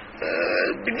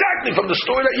exactly from the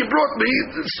story that you brought me,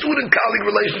 the student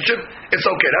colleague relationship. It's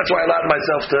okay. That's why I allowed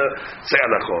myself to say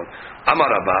halachot.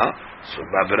 Amar Rabba. So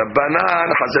Rabbanan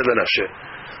Hazel and Asher.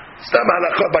 Stam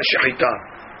halachot by shechita.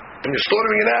 When you're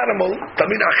slaughtering an animal,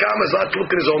 Tamid Acham is not to look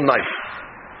at his own knife.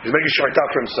 He's making shechita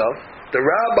for himself. The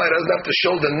rabbi doesn't have to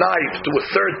show the knife to a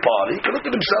third party. He can look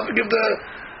at himself and give the.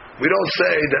 We don't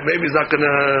say that maybe he's not going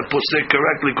to posek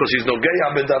correctly because he's no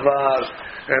geya bedavar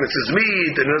and it's his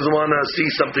meat and he doesn't want to see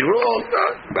something wrong.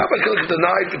 No, rabbi can look at the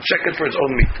knife and check it for its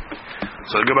own meat.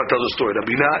 So the Gemara tells a story.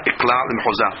 Rabina ikla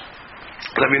l'mechuzah.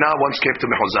 Rabina once came to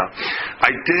Mechuzah.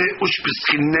 Aite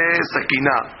ushpiskine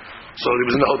sakina. So he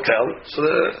was in the hotel. So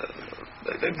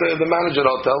the manager of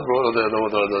the hotel brought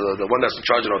the one that's in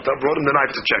charge of the hotel brought him the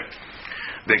knife to check.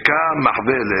 Deka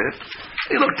mahvele.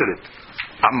 He looked at it.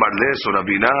 Amar le. So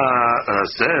Rabina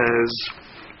says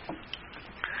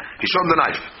He showed him the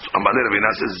knife. Amalei Rabbi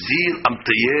Yehuda says, Zil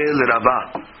amtiyeh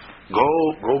l'Rava. Go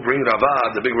bring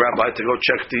Rava, the big rabbi, to go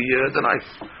check the knife.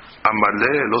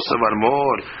 Amalei lo savar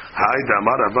mor. Hay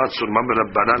damar Rava tzurma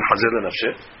b'Rabbanan hazer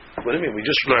l'nafsheh. What do you mean? We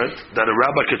just learned that a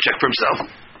rabbi can check for himself.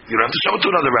 You don't have to show it to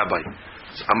another rabbi.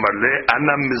 Amalei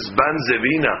ana mizban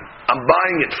zevina. I'm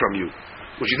buying it from you.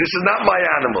 Which this is not my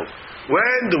animal.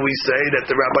 When do we say that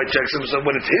the rabbi checks himself?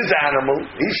 When it's his animal,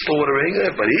 he's slaughtering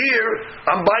it. But here,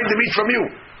 I'm buying the meat from you.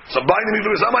 So buying the meat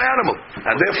from you is not my animal,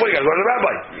 and therefore you got to go to the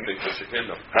rabbi. You think Koshikin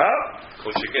though? Huh?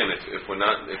 Koshikin.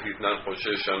 If he's not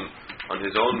Koshish on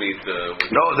his own meat.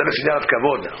 No, then it's not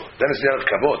kavod now. Then it's not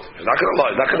kavod. You're not going to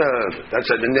lie. Not going to. That's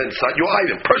it. And then it's not your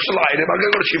item, personal item. I'm going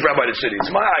to go to chief rabbi of the city.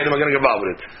 It's my item. I'm going to get involved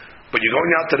with it. But you're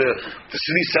going out to the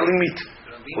city selling meat.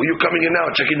 Who are you coming in now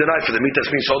checking the knife for the meat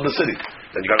that's being sold in the city?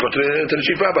 Then you got to go to the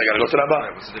chief rabbi. You got to go to the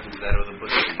rabbi. What's the difference with that or the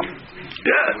butcher?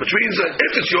 Yeah, which means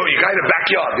if it's your guy in the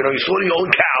backyard, you're slaughtering your own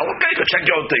cow, okay, go check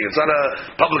your own thing. It's not a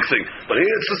public thing. But here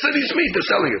it's the city's meat, they're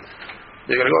selling it.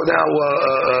 You're going to go now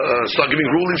start giving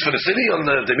rulings for the city on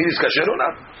the meat is kasher or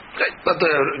not? Okay, let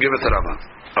give it to Rava.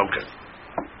 Okay.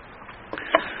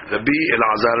 Rabbi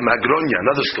Elazar Magronya,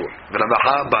 another story.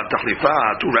 Rabaha bar Tachlifa,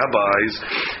 two rabbis,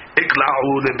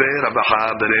 Ikla'u lebe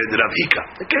Rabaha bered Rav Ika.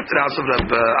 They came to the house of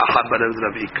Rabaha bered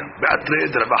Rav Ika.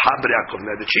 Be'atred Rabaha ber Yaakov.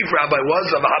 Now the chief rabbi was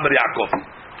Rabaha ber Yaakov.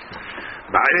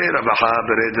 Ba'e Rabaha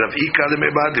bered Rav Ika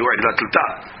lemebad, they were Eglat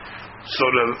L'ta. So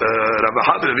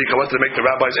Rabaha ber Rav Ika wanted to make the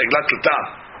rabbis Eglat L'ta.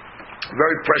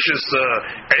 Very precious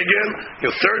egel,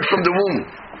 third from the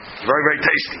womb. Very, very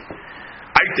tasty.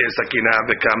 So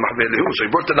he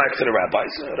brought the knife to the rabbis.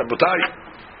 Rabotai,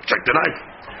 check the knife.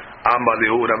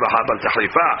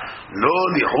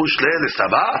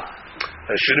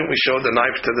 Shouldn't we show the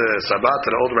knife to the Sabah, to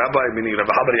the old rabbi, meaning Rabbi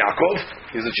Bar Yaakov?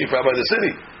 He's the chief rabbi of the city.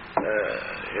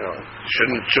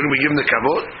 Shouldn't we give him the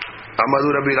kavod? What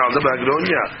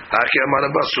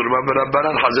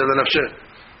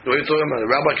are you talking about?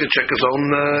 The rabbi can check his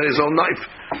own knife.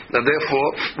 Now therefore,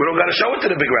 we don't got to show it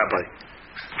to the big rabbi.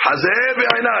 Hazeh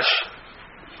be'aynash.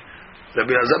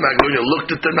 Rabbi Elazar Magrunya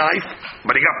looked at the knife,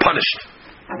 but he got punished.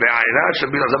 Be'aynash,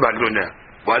 Rabbi Elazar Magrunya.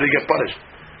 Why did he get punished?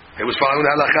 He was following the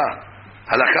halakha.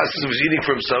 Halakha says he was eating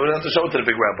for himself. We don't have to show it to the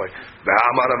big rabbi. I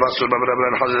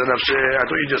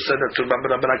thought you just said that I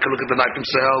could look at the knife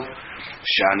himself.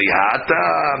 Shani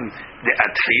hatam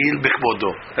de'athil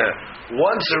b'chvodo.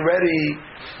 Once already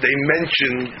they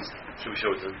mentioned. Should we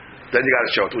show it to him? Then you got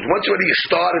to show it. Once already you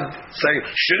started saying,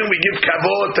 shouldn't we give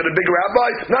kavod to the big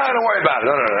rabbi? No, don't worry about it.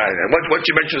 No. Once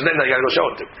you mention his name, now you got to go show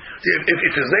it to him. See,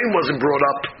 if his name wasn't brought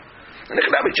up, then they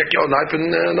could have me check your knife and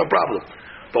no problem.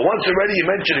 But once already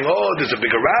you're mentioning, there's a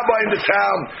bigger rabbi in the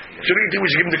town, should we give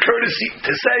him the courtesy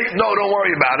to say, no, don't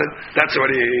worry about it. That's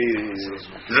already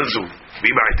zilzul.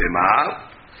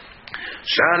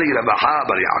 Shani Rabaha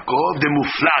bar Yaakov de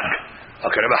muflag.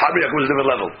 Okay, Rabaha bar Yaakov is a different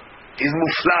level. He's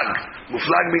muflag.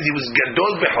 Muflag means he was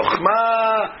gadol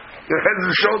bechokhmah, the head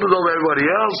and shoulders over everybody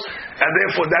else, and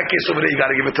therefore in that case over there you got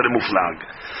to give it to the muflag.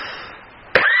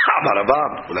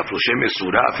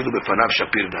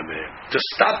 To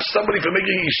stop somebody from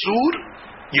making isur,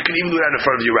 you can even do that in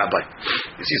front of your rabbi.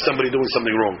 You see somebody doing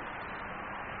something wrong,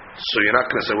 so you're not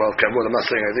going to say, well, Kavod, I'm not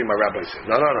saying anything my rabbi said.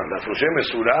 No.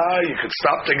 You could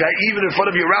stop the guy even in front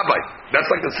of your rabbi. That's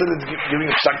like the sin of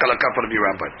giving a psak halakha in front of your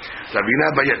rabbi.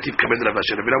 Ravina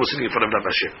was sitting in front of Rav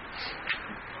Asher.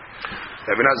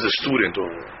 Ravina is a student or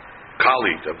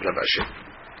colleague of Rav Asher.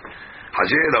 The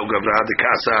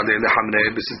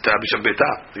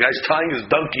guy's tying his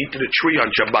donkey to the tree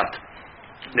on Shabbat.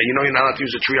 Now you know you're not allowed to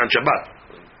use a tree on Shabbat.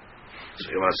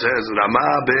 So he says, Rama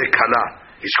be kala.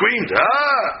 He screamed,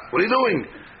 what are you doing?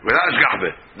 The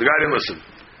guy didn't listen.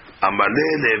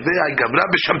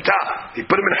 He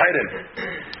put him in Hayrim.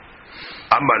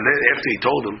 After he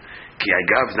told him, he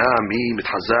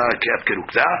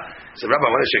said, Rabbi,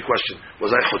 I want to ask you a question.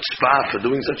 Was I chutzpah for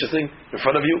doing such a thing in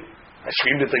front of you? I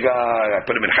screamed at the guy, I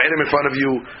put him in Hayrim in front of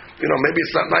you. Maybe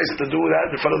it's not nice to do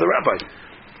that in front of the rabbi.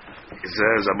 He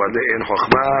says,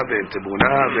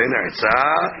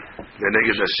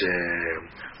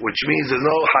 which means there's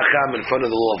no hacham in front of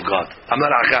the law of God. I'm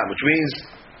not hacham, which means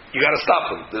you got to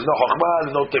stop him. There's no chokhmah,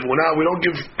 there's no temunah. We don't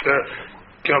give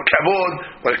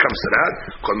kavod when it comes to that.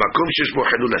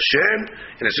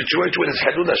 In a situation where it's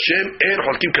hadud Hashem, you don't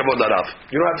have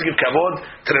to give kavod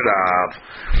to the Rav.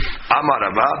 Amar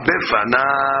Rava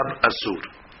befanav asur.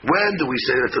 When do we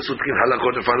say that it's asur to give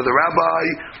halakot in front of the rabbi?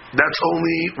 That's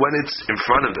only when it's in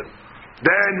front of him.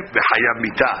 Then b'chayav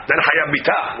mita. Then chayav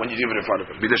mita when you give it in front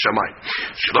of him. B'dei shamayim.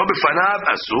 Shlo b'fanav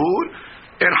asur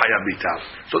and chayav mita.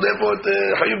 So therefore, the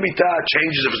chayav mita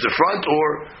changes if it's in front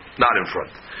or not in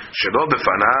front. Shelo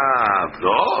befanav.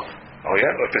 No. Oh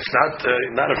yeah. If it's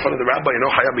not in front of the rabbi, you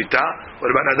know Hayab Mita.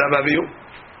 What about Nadav Avihu?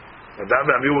 Nadav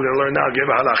Avihu we're going to learn now. Give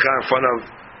a halacha in front of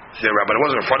the rabbi. It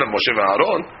wasn't in front of Moshe and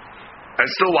Aaron. And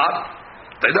still what?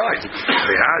 They died.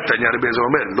 Tanya Rabbi Eliezer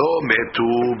Omer, Lo metu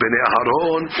bnei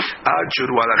Aharon ad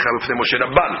shuru halacha b'fnei Moshe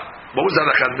Rabban. What was the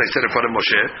halacha that they said in front of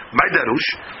Moshe? My darush,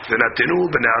 v'natenu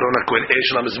bnei Aharon hakohen esh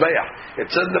lamizbeach.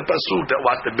 It says in the pasuk that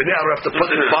what the bnei Aharon have to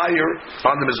put fire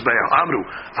on the mizbeach. Amru,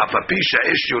 afapi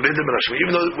she'esh yoredim b'rashmi.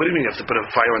 Even though, what do you mean you have to put a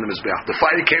fire on the mizbeach? The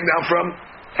fire came down from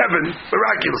heaven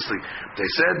miraculously. They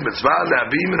said mitzvah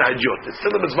le'avim and hajyot. It's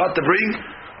still a mitzvah to bring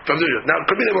from the. Now, it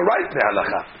could be they were right in the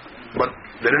halacha, but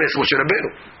they didn't ask Moshe Rabbeinu,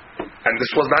 and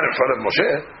this was not in front of Moshe.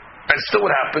 And still,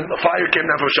 what happened? The fire came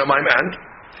down from Shamayim and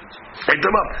ate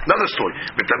them up. Another story.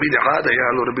 There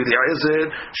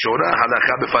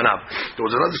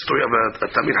was another story of a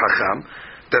Tamid Hacham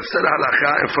that said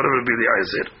halacha in front of Rabbi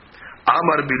Eliezer.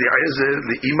 Amar Rabbi Eliezer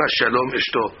li'ima shalom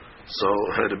ishto. So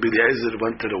Rabbi Eliezer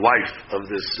went to the wife of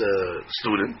this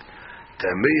student.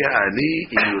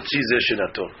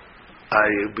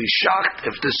 I'll be shocked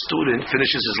if this student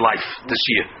finishes his life this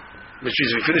year. Which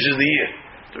means if he finishes the year.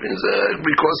 It means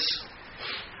because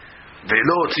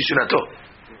Velo Tzishinato.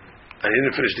 And he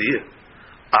didn't finish the year.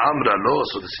 Amra lo,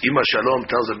 so this Ima Shalom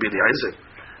tells Rabbi Eliezer,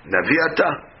 Navi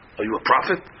ata, are you a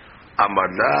prophet?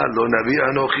 Amar la, lo Navi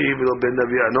anochi, velo ben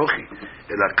Navi anochi.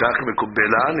 Elakach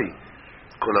mekubelani.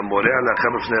 Kol amore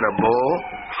alakha b'fnei rabo,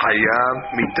 hayam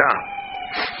mita.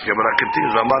 Gemara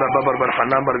continues. Amar Abba bar bar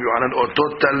Hanan bar Yohanan oto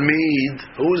talmid.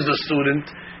 Who is the student?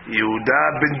 Yehuda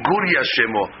ben Guria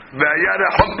shemo. Ve'aya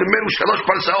rachok mimenu shalosh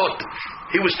parsaot.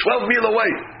 He was 12 mil away,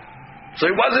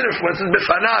 so he wasn't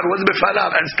befanav. It wasn't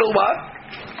befanav, and still what?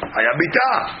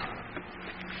 Hayabita.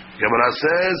 Gemara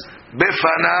says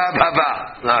befanav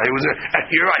hava. No, he was.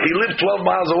 You're right. He lived 12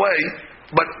 miles away,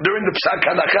 but during the psak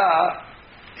halakha,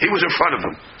 he was in front of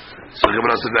him. So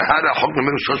Gemara says ve'aya rachok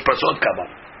mimenu shalosh parsaot kama.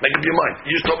 Make up your mind.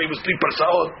 You just told me he was 3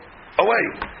 parsaot away.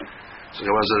 So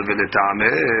Gemara says,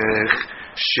 "V'letamech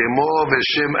shemo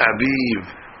v'shem aviv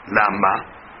lama,"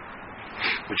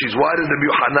 which is why did Rabbi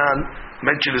Yohanan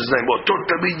mention his name? Well,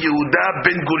 Totami Yehuda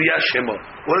ben Guria shemo.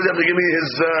 What does he have to give me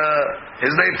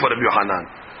his name for Rabbi Yohanan?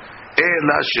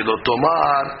 Ela shelo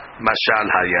tomar mashal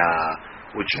haya,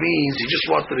 which means he just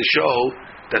wanted to show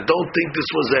that don't think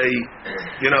this was a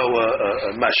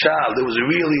mashal. There was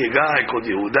really a guy called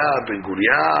Yehuda ben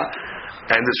Guria,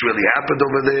 and this really happened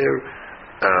over there.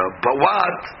 But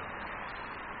what?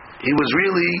 He was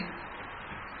really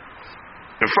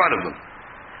in front of them.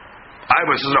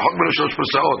 Ivar says,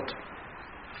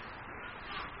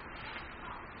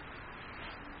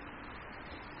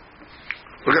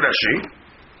 look at that sheet.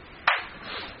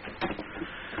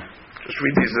 Just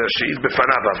read these sheets.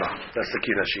 That's the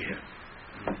key Rashi here.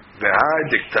 והי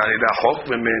דקטני רחוק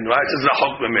ממנו, it says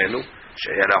רחוק ממנו,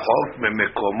 שהיה רחוק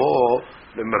ממקומו,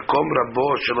 במקום רבו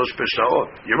 3 פשעות.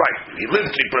 You're right, he lived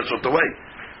 3 פרסות away.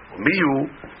 מי הוא?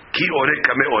 כי אורה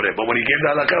כמה אורה. But when he gave the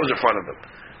halakha, it was in front of him.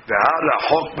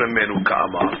 והרחוק ממנו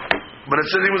כאמר. But it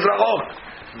says he was רחוק.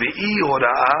 ואי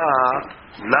הוראה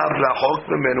לאו רחוק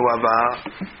ממנו הבא.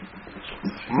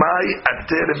 מהי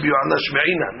עתה רבי יוחנן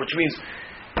שמעינן? Which means,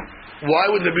 why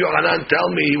would Rabbi Yohanan tell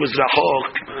me he was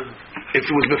rachok if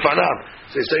he was befanav?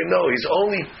 So they say, no, he's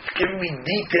only giving me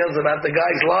details about the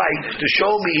guy's life to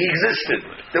show me he existed.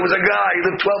 There was a guy, he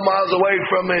lived 12 miles away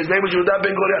from me, his name was Yehuda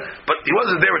ben Guria, but he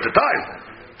wasn't there at the time.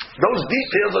 Those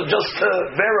details are just to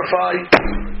verify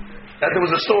that there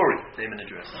was a story. Name and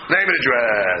address. Name and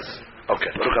address. Okay.